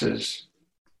 classes.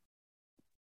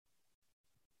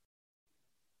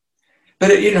 But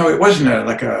it wasn't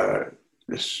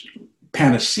this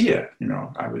panacea.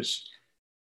 I was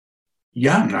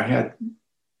young. I had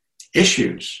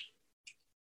issues.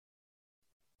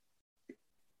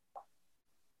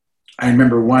 I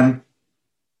remember one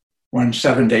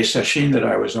 7-day session that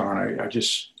I was on. I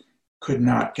just could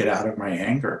not get out of my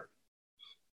anger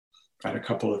at a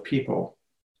couple of people.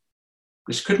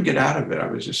 Just couldn't get out of it. I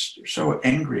was just so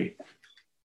angry.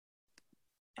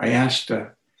 I asked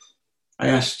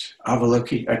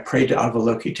Avalokiteshvara, I prayed to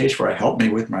Avalokiteshvara, help me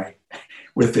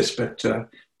with this, but to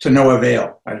no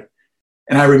avail. And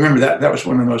I remember that was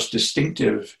one of the most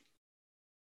distinctive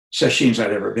sessions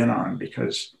I'd ever been on,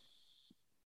 because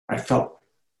I felt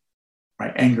my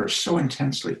anger so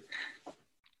intensely.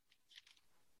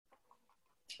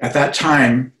 At that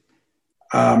time,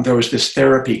 there was this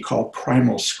therapy called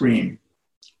primal scream,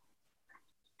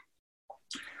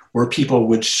 where people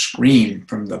would scream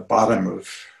from the bottom of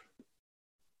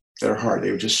their heart. They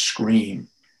would just scream.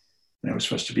 And it was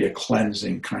supposed to be a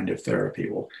cleansing kind of therapy.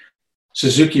 Well,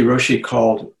 Suzuki Roshi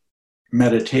called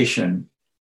meditation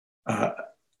a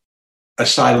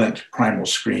silent primal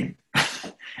scream.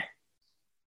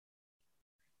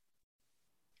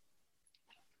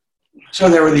 So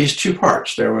there were these two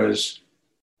parts. There was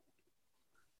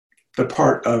the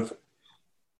part of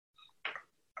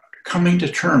coming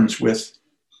to terms with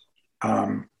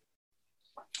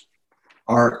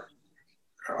our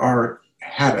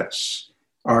habits,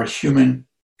 our human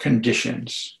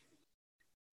conditions.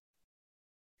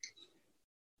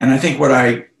 And I think what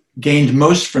I gained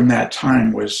most from that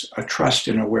time was a trust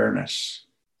in awareness.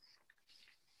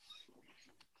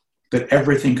 That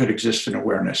everything could exist in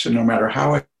awareness. And no matter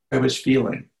how I was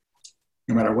feeling,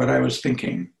 no matter what I was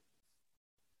thinking,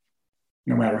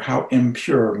 no matter how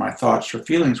impure my thoughts or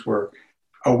feelings were,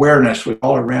 awareness was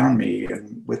all around me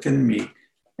and within me.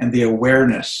 And the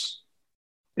awareness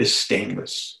is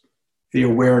stainless. The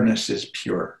awareness is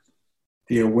pure.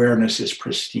 The awareness is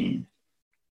pristine.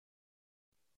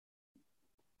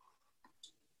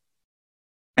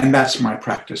 And that's my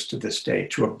practice to this day,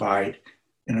 to abide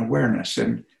in awareness.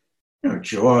 And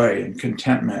joy and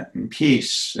contentment and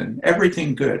peace and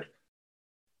everything good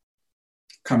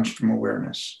comes from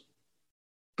awareness.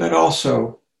 But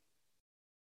also,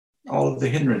 all of the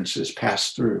hindrances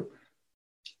pass through.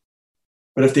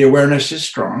 But if the awareness is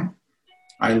strong,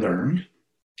 I learned,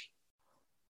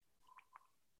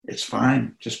 it's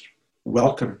fine. Just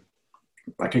welcome,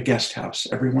 like a guest house.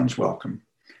 Everyone's welcome.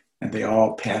 And they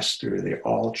all pass through, they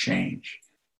all change.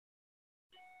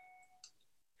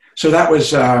 So that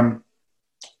was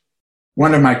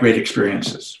one of my great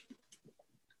experiences.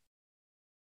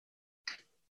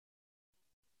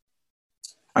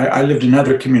 I lived in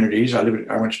other communities. I went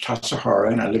to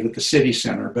Tassajara and I lived at the city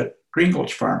center, but Green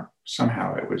Gulch Farm,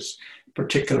 somehow it was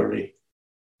particularly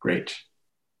great.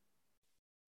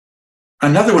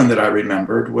 Another one that I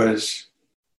remembered was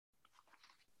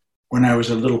when I was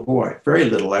a little boy, very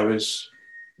little. I was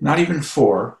not even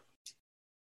 4.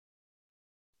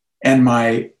 And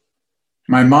my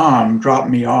mom dropped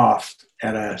me off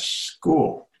at a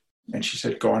school. And she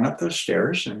said, go on up those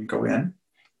stairs and go in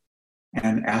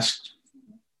and ask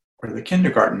where the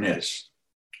kindergarten is.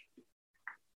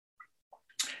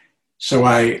 So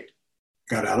I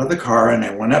got out of the car and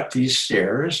I went up these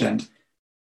stairs, and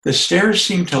the stairs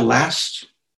seemed to last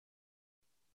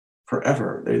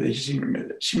forever. It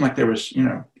seemed like there was,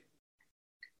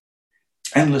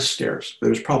 endless stairs.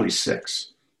 There was probably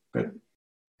 6, but it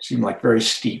seemed like very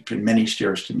steep and many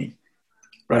stairs to me.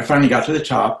 But I finally got to the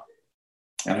top,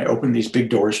 and I opened these big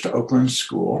doors to Oakland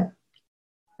School,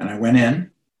 and I went in,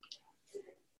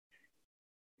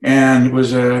 and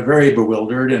was very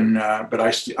bewildered. And but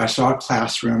I saw a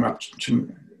classroom up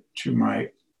to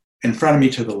in front of me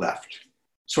to the left.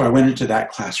 So I went into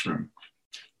that classroom,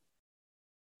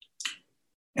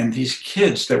 and these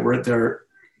kids that were at their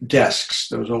desks,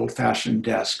 those old-fashioned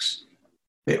desks,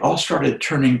 they all started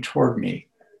turning toward me,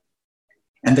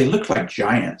 and they looked like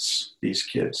giants. These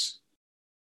kids,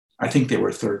 I think they were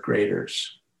 3rd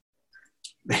graders.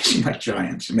 They seemed like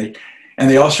giants, and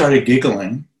they all started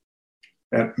giggling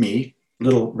at me,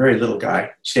 very little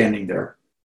guy standing there.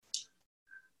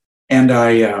 And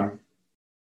I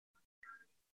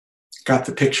got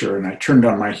the picture, and I turned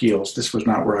on my heels. This was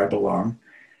not where I belonged.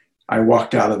 I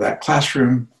walked out of that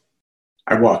classroom.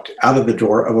 I walked out of the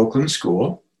door of Oakland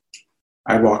School.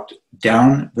 I walked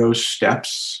down those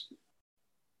steps,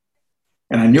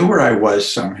 and I knew where I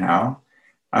was somehow.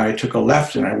 I took a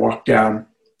left and I walked down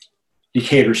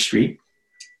Decatur Street,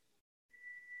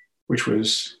 which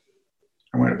was,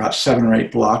 I went about 7 or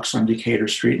 8 blocks on Decatur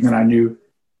Street, and then I knew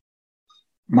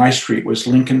my street was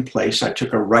Lincoln Place. I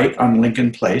took a right on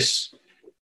Lincoln Place,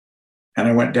 and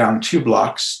I went down 2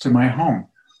 blocks to my home.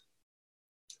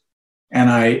 And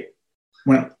I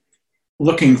went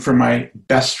looking for my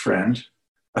best friend,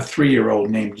 a 3-year-old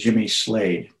named Jimmy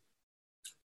Slade.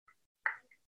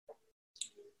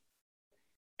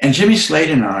 And Jimmy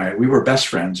Slade and I, we were best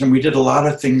friends, and we did a lot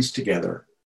of things together.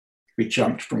 We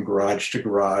jumped from garage to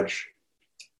garage,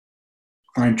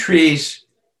 climbed trees,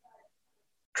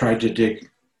 tried to dig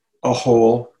a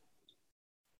hole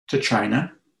to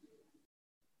China.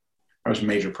 That was a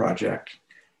major project.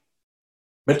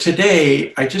 But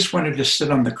today, I just wanted to sit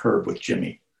on the curb with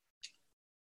Jimmy.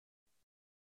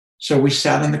 So we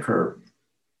sat on the curb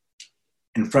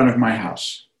in front of my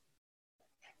house.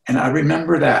 And I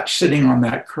remember that, sitting on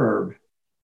that curb,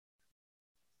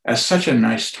 as such a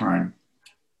nice time.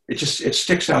 It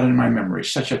sticks out in my memory,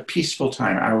 such a peaceful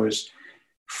time. I was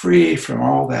free from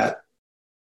all that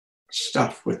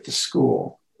stuff with the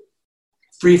school,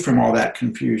 free from all that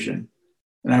confusion.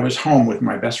 And I was home with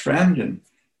my best friend and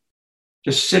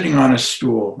just sitting on a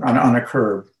stool, on a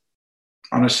curb,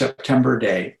 on a September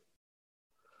day,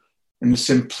 in the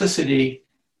simplicity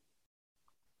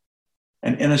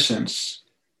and innocence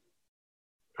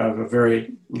of a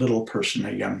very little person,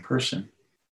 a young person.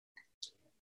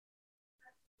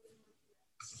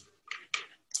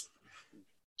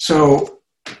 So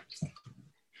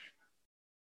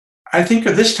I think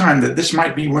of this time that this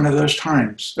might be one of those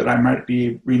times that I might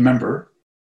remember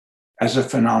as a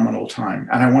phenomenal time.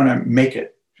 And I want to make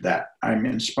it that. I'm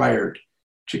inspired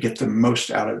to get the most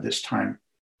out of this time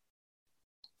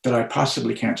that I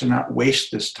possibly can, to not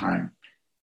waste this time,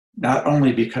 not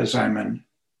only because I'm an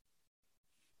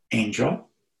angel,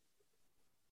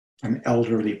 an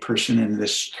elderly person in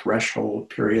this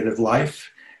threshold period of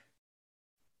life,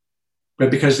 but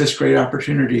because this great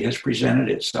opportunity has presented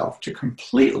itself to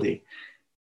completely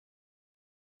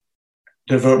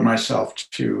devote myself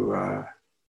to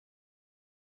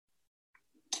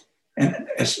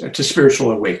to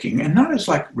spiritual awakening, and not as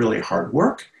like really hard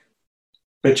work,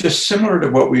 but just similar to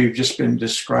what we've just been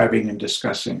describing and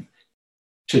discussing,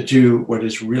 to do what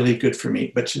is really good for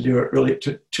me, but to do it really,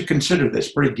 to consider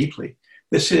this pretty deeply.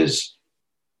 This is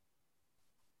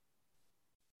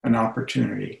an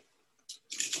opportunity.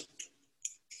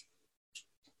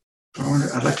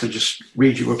 I'd like to just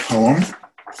read you a poem.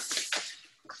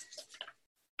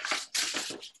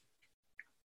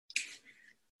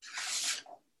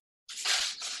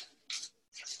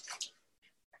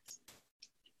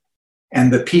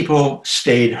 And the people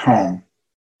stayed home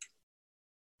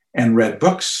and read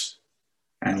books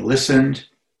and listened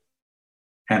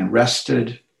and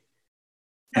rested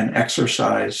and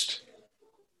exercised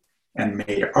and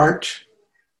made art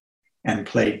and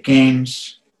played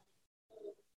games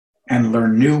and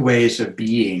learned new ways of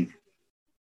being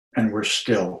and were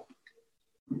still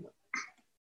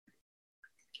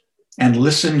and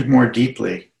listened more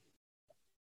deeply.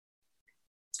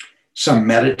 Some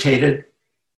meditated,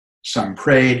 some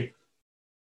prayed,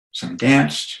 some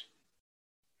danced,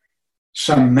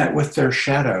 some met with their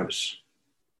shadows.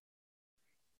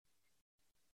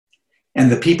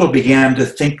 And the people began to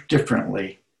think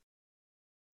differently.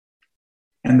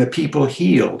 And the people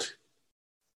healed.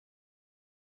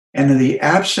 And in the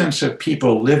absence of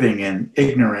people living in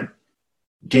ignorant,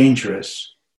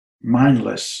 dangerous,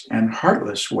 mindless, and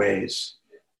heartless ways,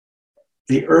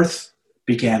 the earth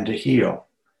began to heal.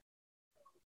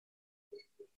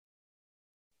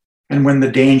 And when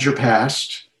the danger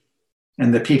passed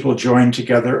and the people joined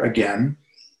together again,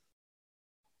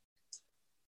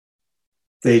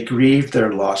 they grieved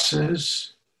their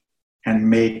losses and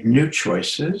made new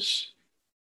choices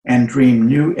and dreamed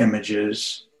new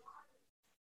images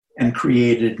and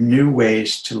created new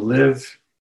ways to live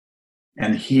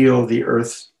and heal the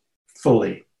earth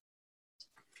fully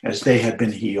as they had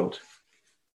been healed.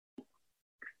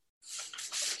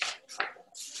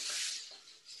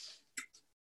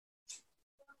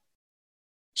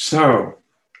 So,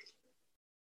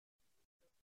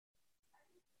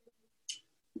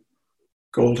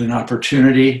 golden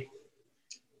opportunity,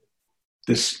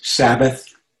 this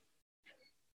Sabbath,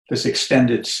 this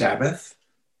extended Sabbath,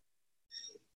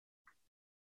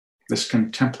 this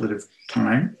contemplative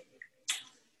time.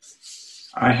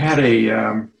 I had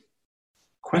a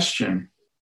question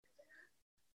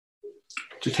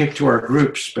to take to our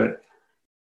groups, but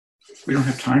we don't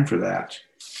have time for that.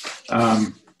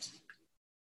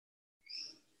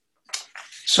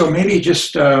 So maybe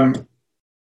just for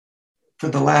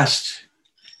the last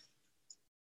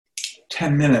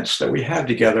 10 minutes that we had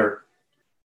together,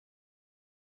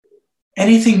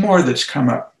 anything more that's come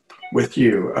up with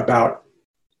you about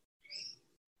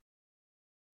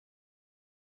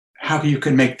how you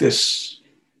can make this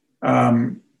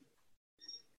a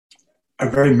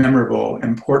very memorable,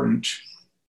 important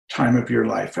time of your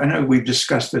life? I know we've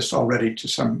discussed this already to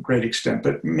some great extent,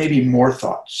 but maybe more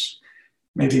thoughts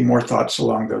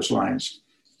along those lines.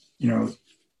 You know,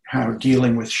 how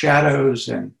dealing with shadows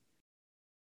and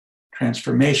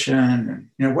transformation, and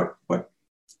you know,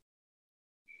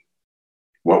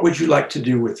 what would you like to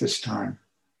do with this time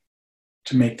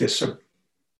to make this to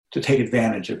take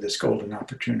advantage of this golden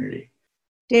opportunity?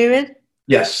 David?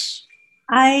 Yes.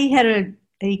 I had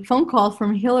a phone call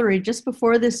from Hillary just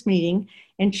before this meeting,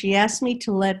 and she asked me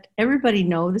to let everybody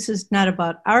know, this is not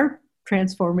about our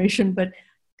transformation, but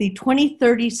the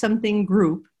 20-30-something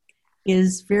group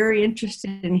is very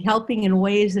interested in helping in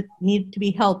ways that need to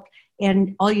be helped.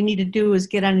 And all you need to do is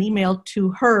get an email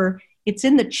to her. It's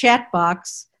in the chat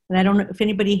box. And I don't know if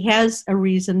anybody has a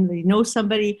reason, they know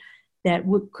somebody that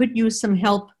could use some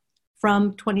help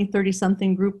from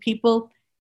 20-30-something group people,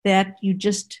 that you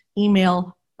just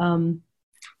email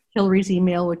Hillary's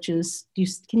email, which is,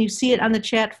 can you see it on the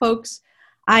chat, folks?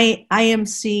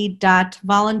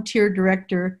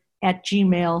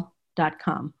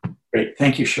 imc.volunteerdirector@gmail.com. Great.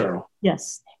 Thank you, Cheryl.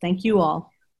 Yes. Thank you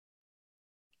all.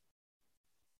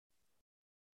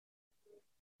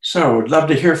 So I'd love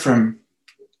to hear from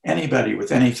anybody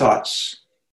with any thoughts.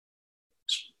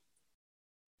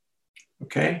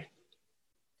 Okay.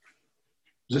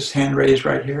 Is this hand raised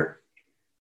right here?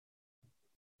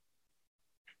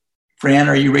 Fran,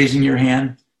 are you raising your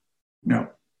hand? No.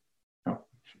 No.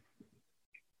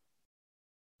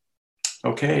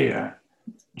 Okay.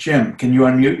 Jim, can you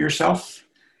unmute yourself?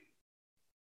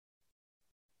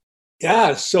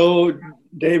 Yeah, so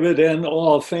David and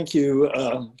all, thank you,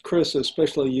 Chris,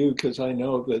 especially you, because I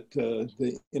know that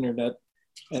the internet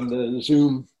and the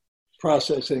Zoom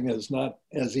processing is not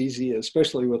as easy,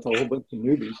 especially with a whole bunch of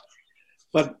newbies.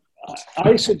 But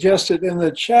I suggested in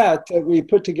the chat that we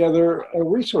put together a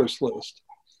resource list.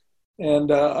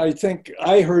 And I think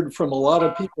I heard from a lot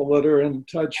of people that are in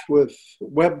touch with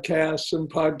webcasts and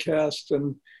podcasts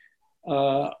and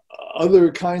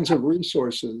other kinds of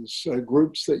resources,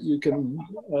 groups that you can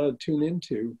tune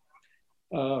into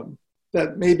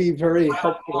that may be very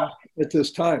helpful at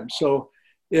this time. So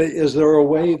is there a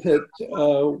way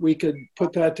that we could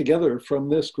put that together from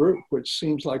this group, which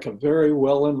seems like a very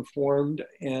well-informed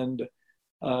and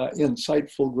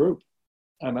insightful group?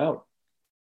 I'm out.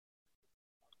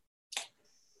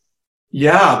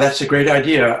 Yeah, that's a great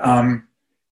idea.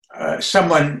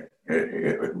 Someone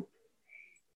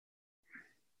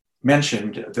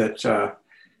mentioned that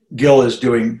Gil is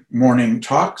doing morning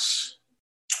talks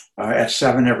at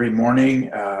 7 every morning,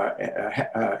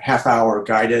 a half-hour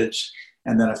guided,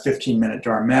 and then a 15-minute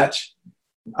Dharmet.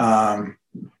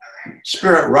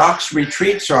 Spirit Rocks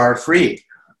retreats are free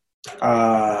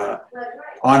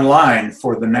online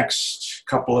for the next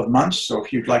couple of months. So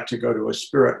if you'd like to go to a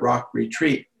Spirit Rock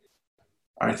retreat,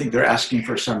 I think they're asking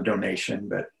for some donation,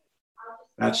 but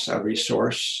that's a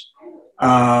resource.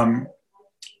 I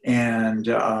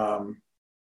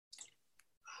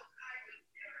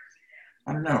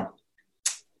don't know.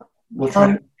 We'll try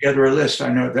to put together a list. I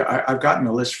know that I've gotten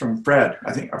a list from Fred.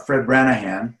 I think Fred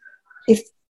Branahan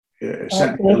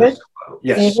sent me a list.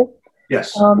 Yes. David?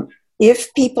 Yes.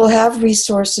 If people have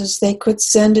resources, they could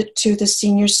send it to the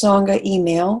Senior Sangha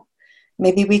email.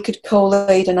 Maybe we could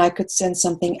collate and I could send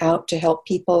something out to help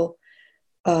people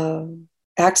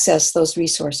access those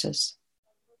resources,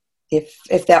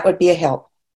 if that would be a help.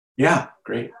 Yeah,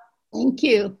 great. Thank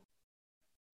you.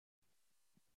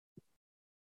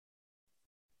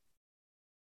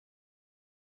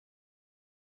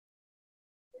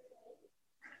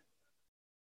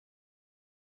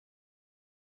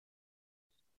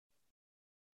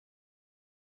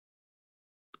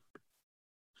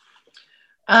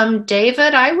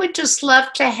 David, I would just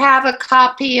love to have a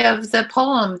copy of the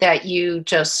poem that you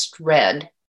just read.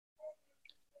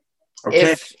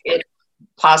 Okay. If it's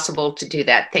possible to do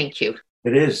that. Thank you.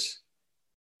 It is.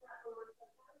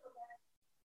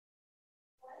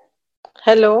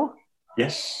 Hello.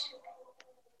 Yes.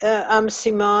 I'm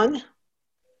Simone.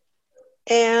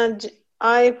 And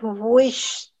I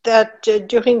wish that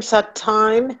during that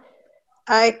time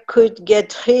I could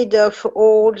get rid of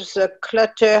all the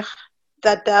clutter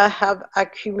that I have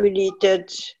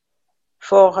accumulated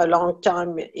for a long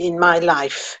time in my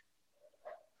life.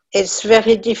 It's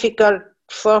very difficult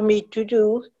for me to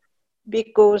do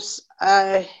because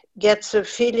I get the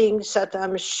feeling that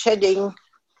I'm shedding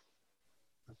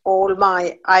all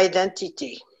my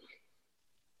identity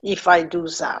if I do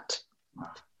that.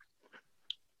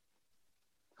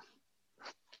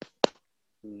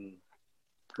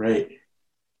 Great.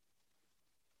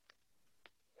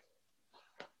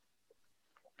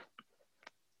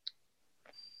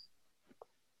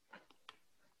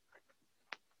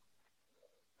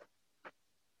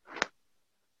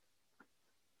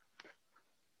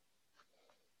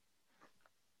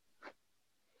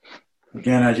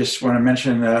 Again, I just want to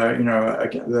mention,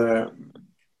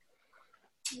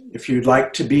 if you'd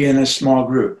like to be in a small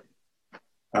group,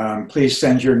 please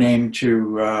send your name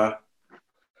to our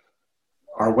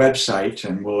website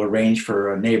and we'll arrange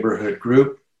for a neighborhood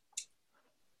group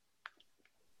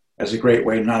as a great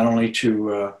way not only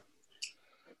to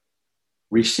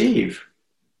receive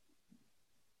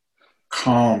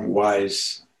calm,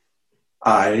 wise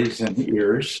eyes and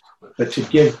ears, but to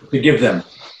give them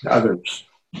to others,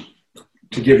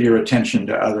 to give your attention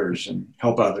to others and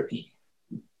help others.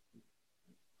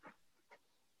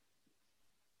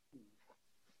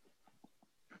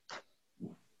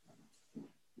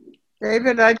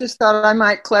 David, I just thought I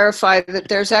might clarify that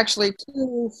there's actually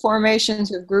 2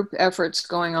 formations of group efforts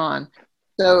going on.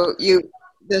 So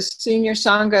the Senior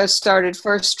Sangha started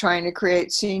first trying to create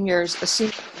a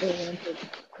senior-oriented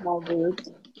small groups,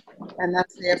 and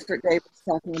that's the effort David's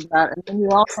talking about. And then you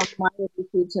also might have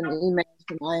received some emails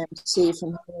from IMC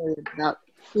from Hillary about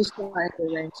who's trying to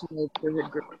arrange a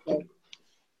neighborhood group. So,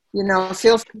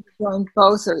 feel free to join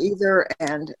both or either,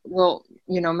 and we'll,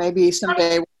 maybe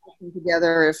someday we'll put them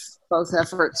together if both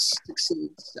efforts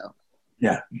succeed. So,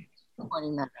 yeah.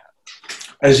 Pointing that out.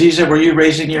 Aziza, were you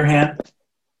raising your hand?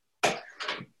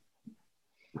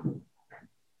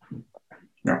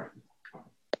 No.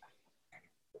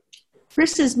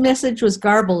 Chris's message was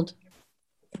garbled.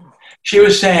 She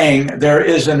was saying there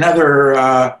is another,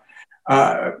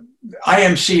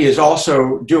 IMC is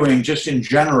also doing, just in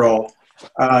general,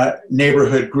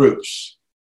 neighborhood groups.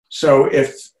 So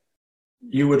if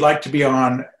you would like to be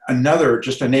on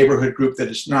just a neighborhood group that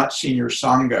is not Senior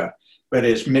Sangha, but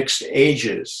is mixed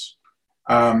ages,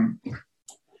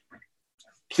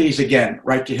 please, again,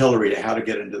 write to Hillary to how to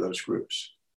get into those groups.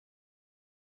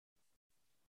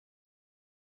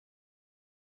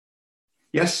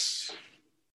 Yes?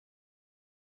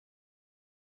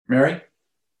 Mary?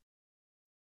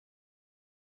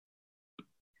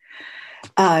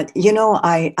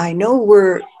 I know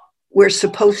we're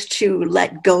supposed to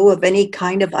let go of any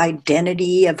kind of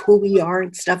identity of who we are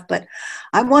and stuff, but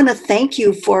I want to thank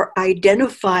you for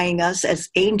identifying us as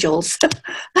angels.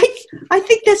 I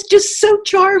think that's just so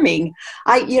charming.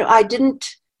 I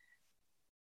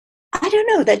don't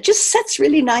know, that just sets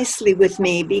really nicely with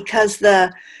me, because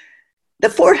the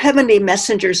four heavenly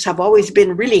messengers have always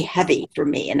been really heavy for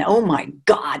me. And oh my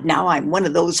God, now I'm one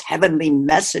of those heavenly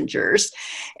messengers.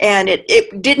 And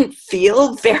it didn't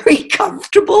feel very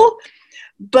comfortable.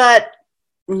 But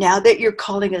now that you're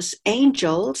calling us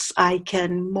angels, I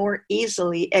can more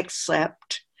easily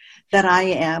accept that I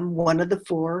am one of the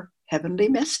four heavenly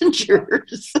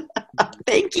messengers.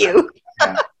 Thank you.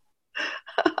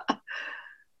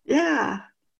 Yeah.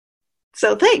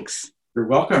 So thanks. You're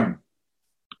welcome.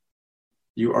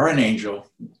 You are an angel.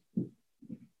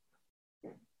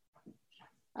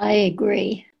 I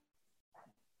agree.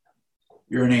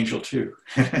 You're an angel too.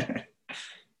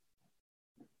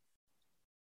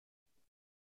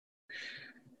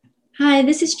 Hi,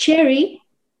 this is Cherry.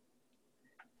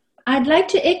 I'd like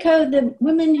to echo the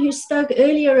woman who spoke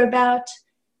earlier about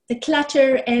the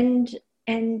clutter and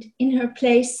in her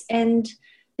place, and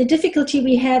the difficulty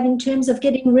we have in terms of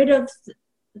getting rid of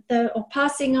or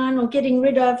passing on or getting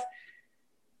rid of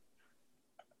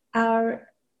our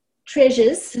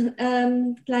treasures,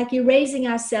 like erasing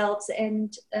ourselves,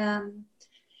 and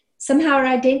somehow our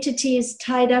identity is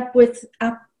tied up with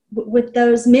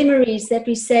those memories that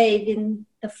we save in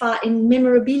in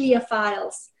memorabilia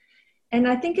files. And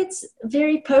I think it's a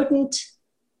very potent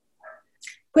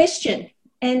question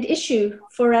and issue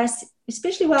for us,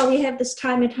 especially while we have this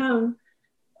time at home,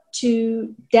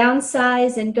 to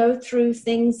downsize and go through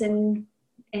things. And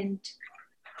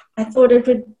I thought it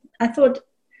would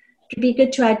be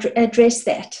good to address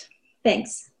that.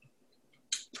 Thanks.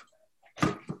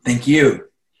 Thank you.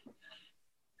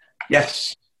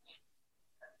 Yes.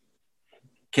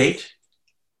 Kate?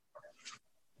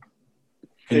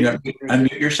 Can you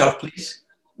unmute yourself, please?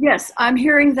 Yes, I'm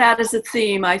hearing that as a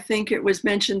theme. I think it was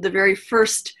mentioned the very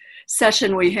first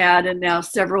session we had, and now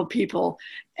several people.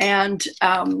 And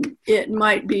it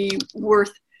might be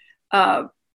worth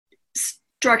structuring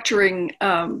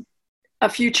a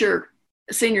future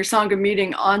Senior Sangha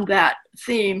meeting on that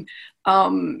theme.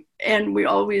 And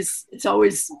it's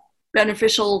always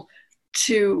beneficial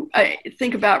to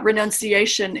think about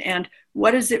renunciation and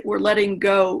what is it we're letting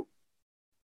go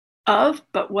of,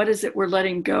 but what is it we're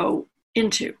letting go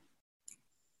into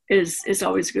is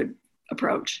always a good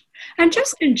approach. And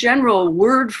just in general,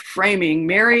 word framing.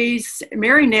 Mary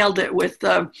nailed it with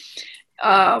are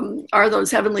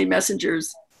those heavenly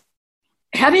messengers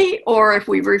heavy, or if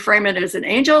we reframe it as an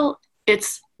angel,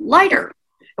 it's lighter.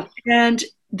 And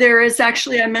there is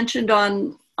actually, I mentioned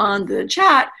on the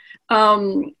chat,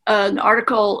 an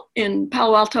article in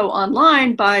Palo Alto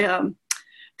Online by a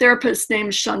therapist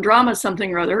named Chandrama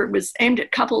something or other. It was aimed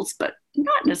at couples, but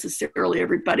not necessarily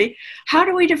everybody. How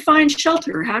do we define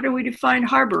shelter? How do we define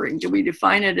harboring? Do we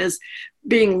define it as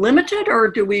being limited,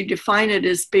 or do we define it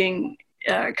as being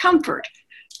comfort?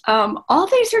 All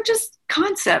these are just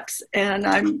concepts, and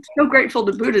I'm so grateful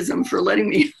to Buddhism for letting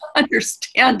me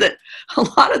understand that a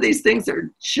lot of these things are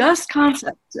just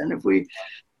concepts. And if we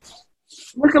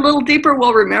look a little deeper,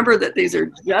 we'll remember that these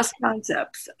are just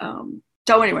concepts.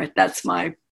 So anyway, that's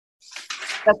my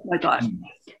thought.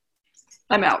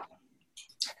 I'm out.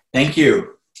 Thank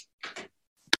you.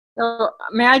 So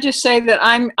may I just say that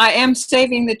I am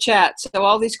saving the chat. So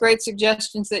all these great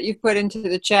suggestions that you've put into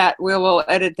the chat, we will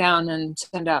edit down and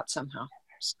send out somehow.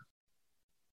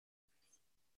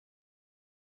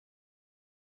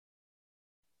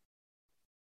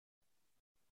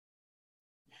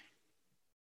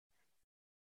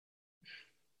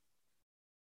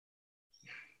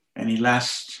 Any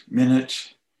last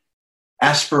minute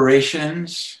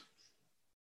aspirations?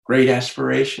 Great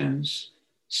aspirations?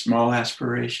 Small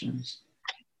aspirations?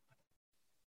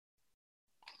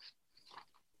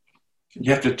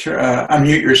 You have to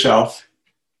unmute yourself.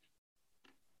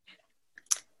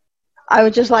 I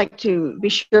would just like to be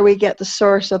sure we get the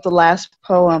source of the last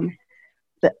poem.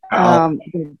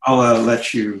 I'll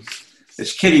let you.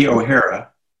 It's Kitty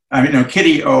O'Hara. I mean, no,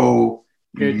 Kitty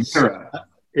O'Meara.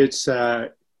 It's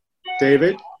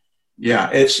David. Yeah,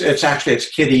 it's actually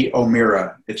Kitty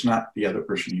O'Meara. It's not the other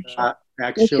person you saw.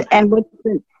 Actually, and what's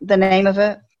the name of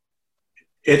it?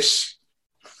 It's,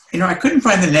 I couldn't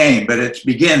find the name, but it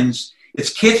begins.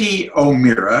 It's Kitty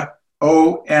O'Meara,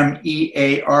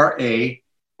 Omeara,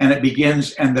 and it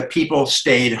begins, and the people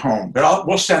stayed home. But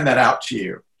we'll send that out to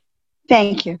you.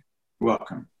 Thank you. You're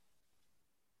welcome.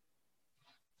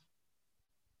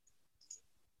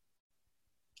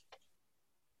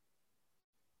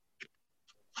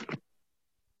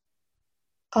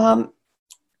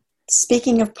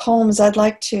 Speaking of poems, I'd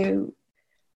like to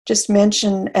just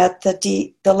mention at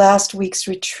the last week's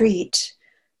retreat,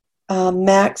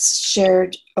 Max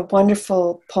shared a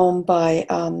wonderful poem by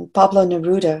Pablo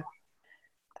Neruda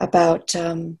about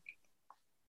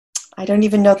I don't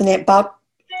even know the name, about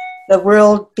the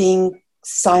world being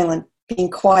silent,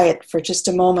 being quiet for just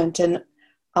a moment. And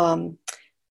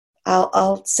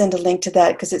I'll send a link to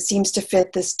that because it seems to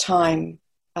fit this time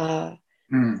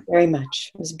very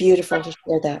much. It was beautiful to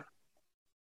share that.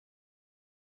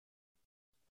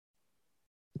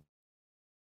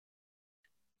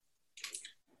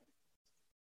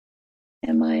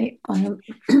 Am I on?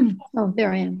 Oh,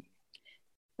 there I am.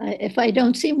 If I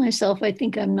don't see myself, I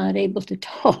think I'm not able to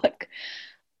talk.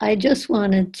 I just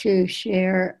wanted to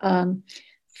share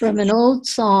from an old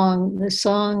song. The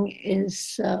song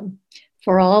is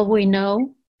For All We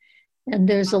Know. And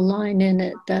there's a line in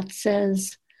it that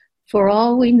says, for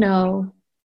all we know,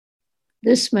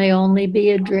 this may only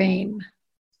be a dream.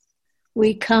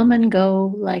 We come and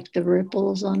go like the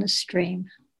ripples on a stream.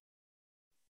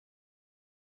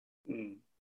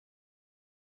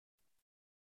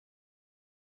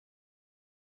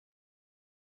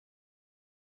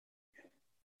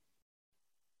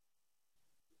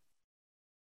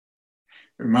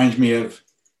 It reminds me of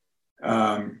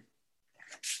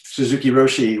Suzuki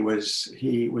Roshi.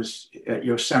 He was at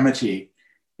Yosemite,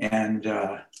 and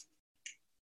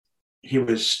he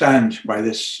was stunned by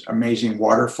this amazing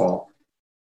waterfall.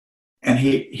 And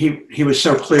he was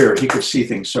so clear, he could see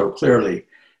things so clearly.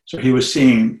 So he was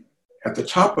seeing at the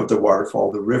top of the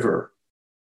waterfall, the river,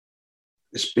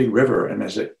 this big river. And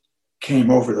as it came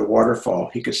over the waterfall,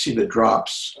 he could see the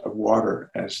drops of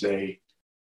water as they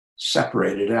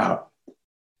separated out.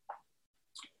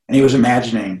 And he was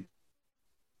imagining,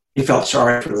 he felt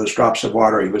sorry for those drops of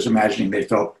water. He was imagining they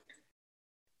felt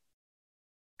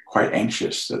quite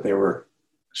anxious that they were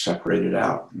separated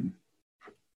out and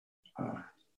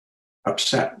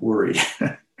upset, worried.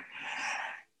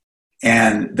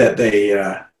 And that they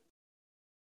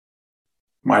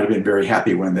might have been very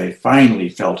happy when they finally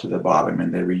fell to the bottom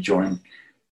and they rejoined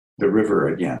the river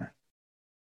again.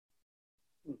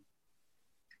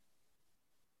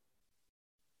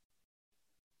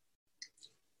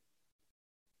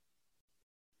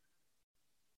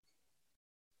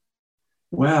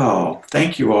 Well,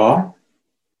 thank you all.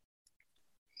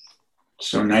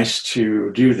 So nice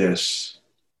to do this.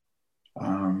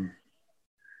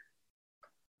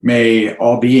 May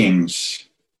all beings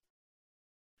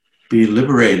be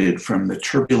liberated from the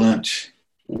turbulent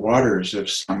waters of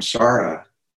samsara.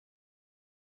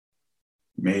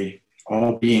 May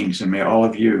all beings and may all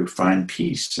of you find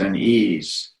peace and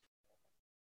ease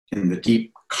in the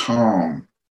deep calm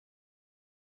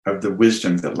of the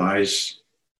wisdom that lies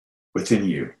within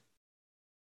you.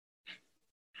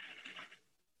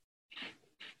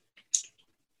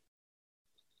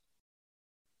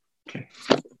 Okay.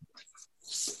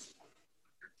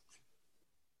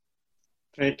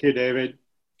 Thank you, David.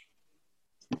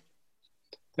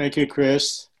 Thank you,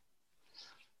 Chris.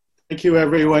 Thank you,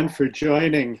 everyone, for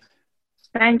joining.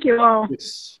 Thank you all.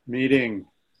 This meeting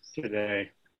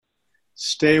today.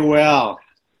 Stay well,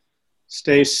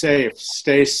 stay safe,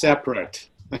 stay separate,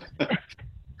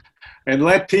 and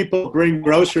let people bring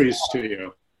groceries to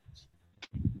you.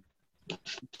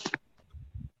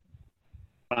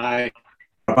 Bye.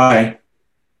 Bye-bye.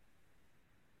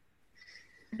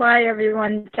 Bye,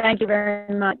 everyone. Thank you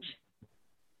very much.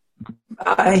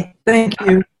 Bye. Thank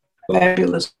you.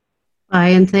 Fabulous. Bye,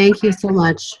 and thank you so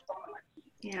much.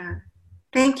 Yeah.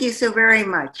 Thank you so very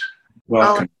much.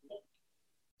 Welcome.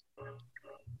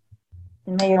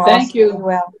 May you all Thank you stay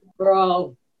well. for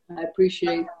all. I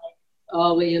appreciate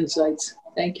all the insights.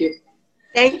 Thank you.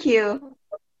 Thank you.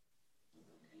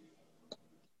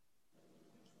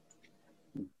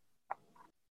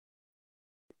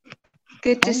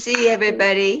 Good to see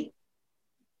everybody.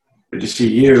 Good to see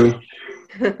you.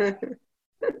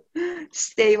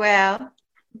 Stay well.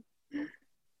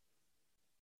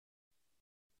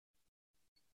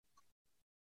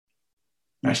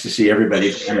 Nice to see everybody.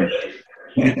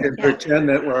 You can pretend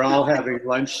that we're all having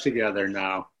lunch together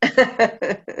now.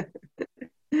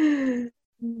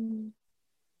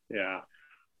 Yeah.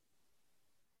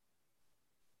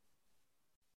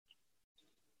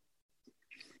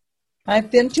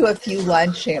 I've been to a few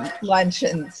luncheons,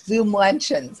 Zoom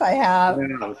luncheons. I have.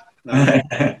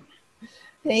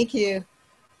 Thank you.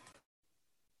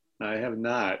 I have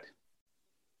not.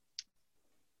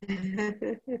 Well,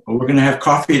 we're going to have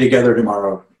coffee together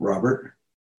tomorrow, Robert.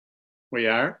 We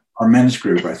are? Our men's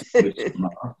group, I think, is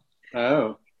tomorrow.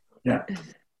 Oh. Yeah.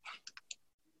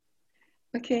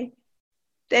 Okay.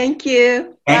 Thank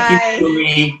you. Thank Bye. you,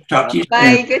 Julie. Talk to you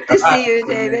Bye. soon. Good to see you,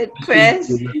 David.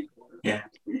 Chris. Yeah.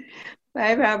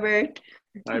 Bye, Robert.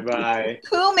 Bye-bye.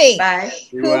 Kumi. Bye.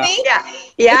 Be well. Yeah.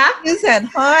 Yeah. Susan.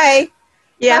 Hi.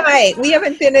 Yeah. Hi, we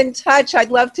haven't been in touch.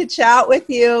 I'd love to chat with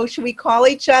you. Should we call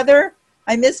each other?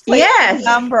 I misplaced Yes. the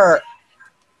number.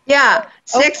 Yeah.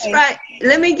 Okay.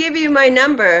 Let me give you my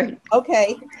number.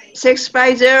 Okay.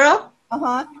 650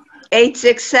 Uh-huh.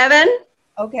 867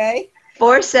 Okay.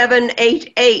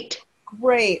 4788.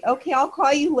 Great. Okay, I'll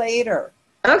call you later.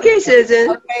 Okay, Susan.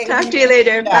 Okay. Talk to you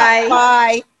later. Yeah. Bye.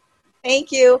 Bye.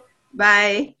 Thank you.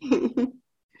 Bye.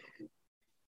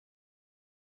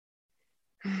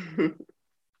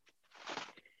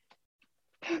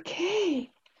 Okay.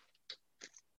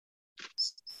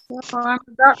 So I'm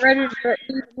about ready to end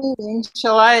the meeting.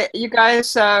 Shall I, you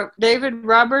guys, David,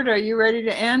 Robert, are you ready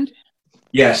to end?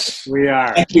 Yes. We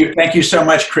are. Thank you so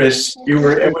much, Chris.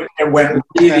 It went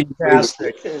really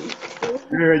fantastic.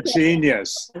 You're a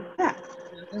genius.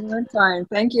 It went fine.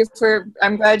 Thank you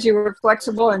I'm glad you were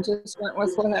flexible and just went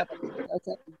with what happened.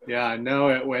 Okay. Yeah, no,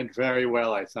 it went very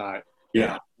well, I thought.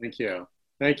 Yeah. Thank you.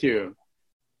 Thank you.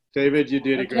 David, you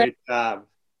did a great job.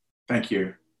 Thank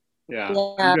you. Yeah.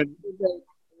 Yeah.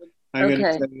 I'm going to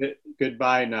Okay. say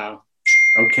goodbye now.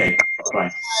 Okay.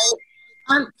 Bye.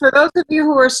 For those of you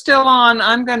who are still on,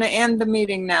 I'm going to end the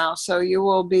meeting now, so you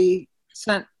will be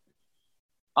sent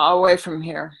away from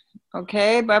here.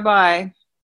 Okay, bye-bye.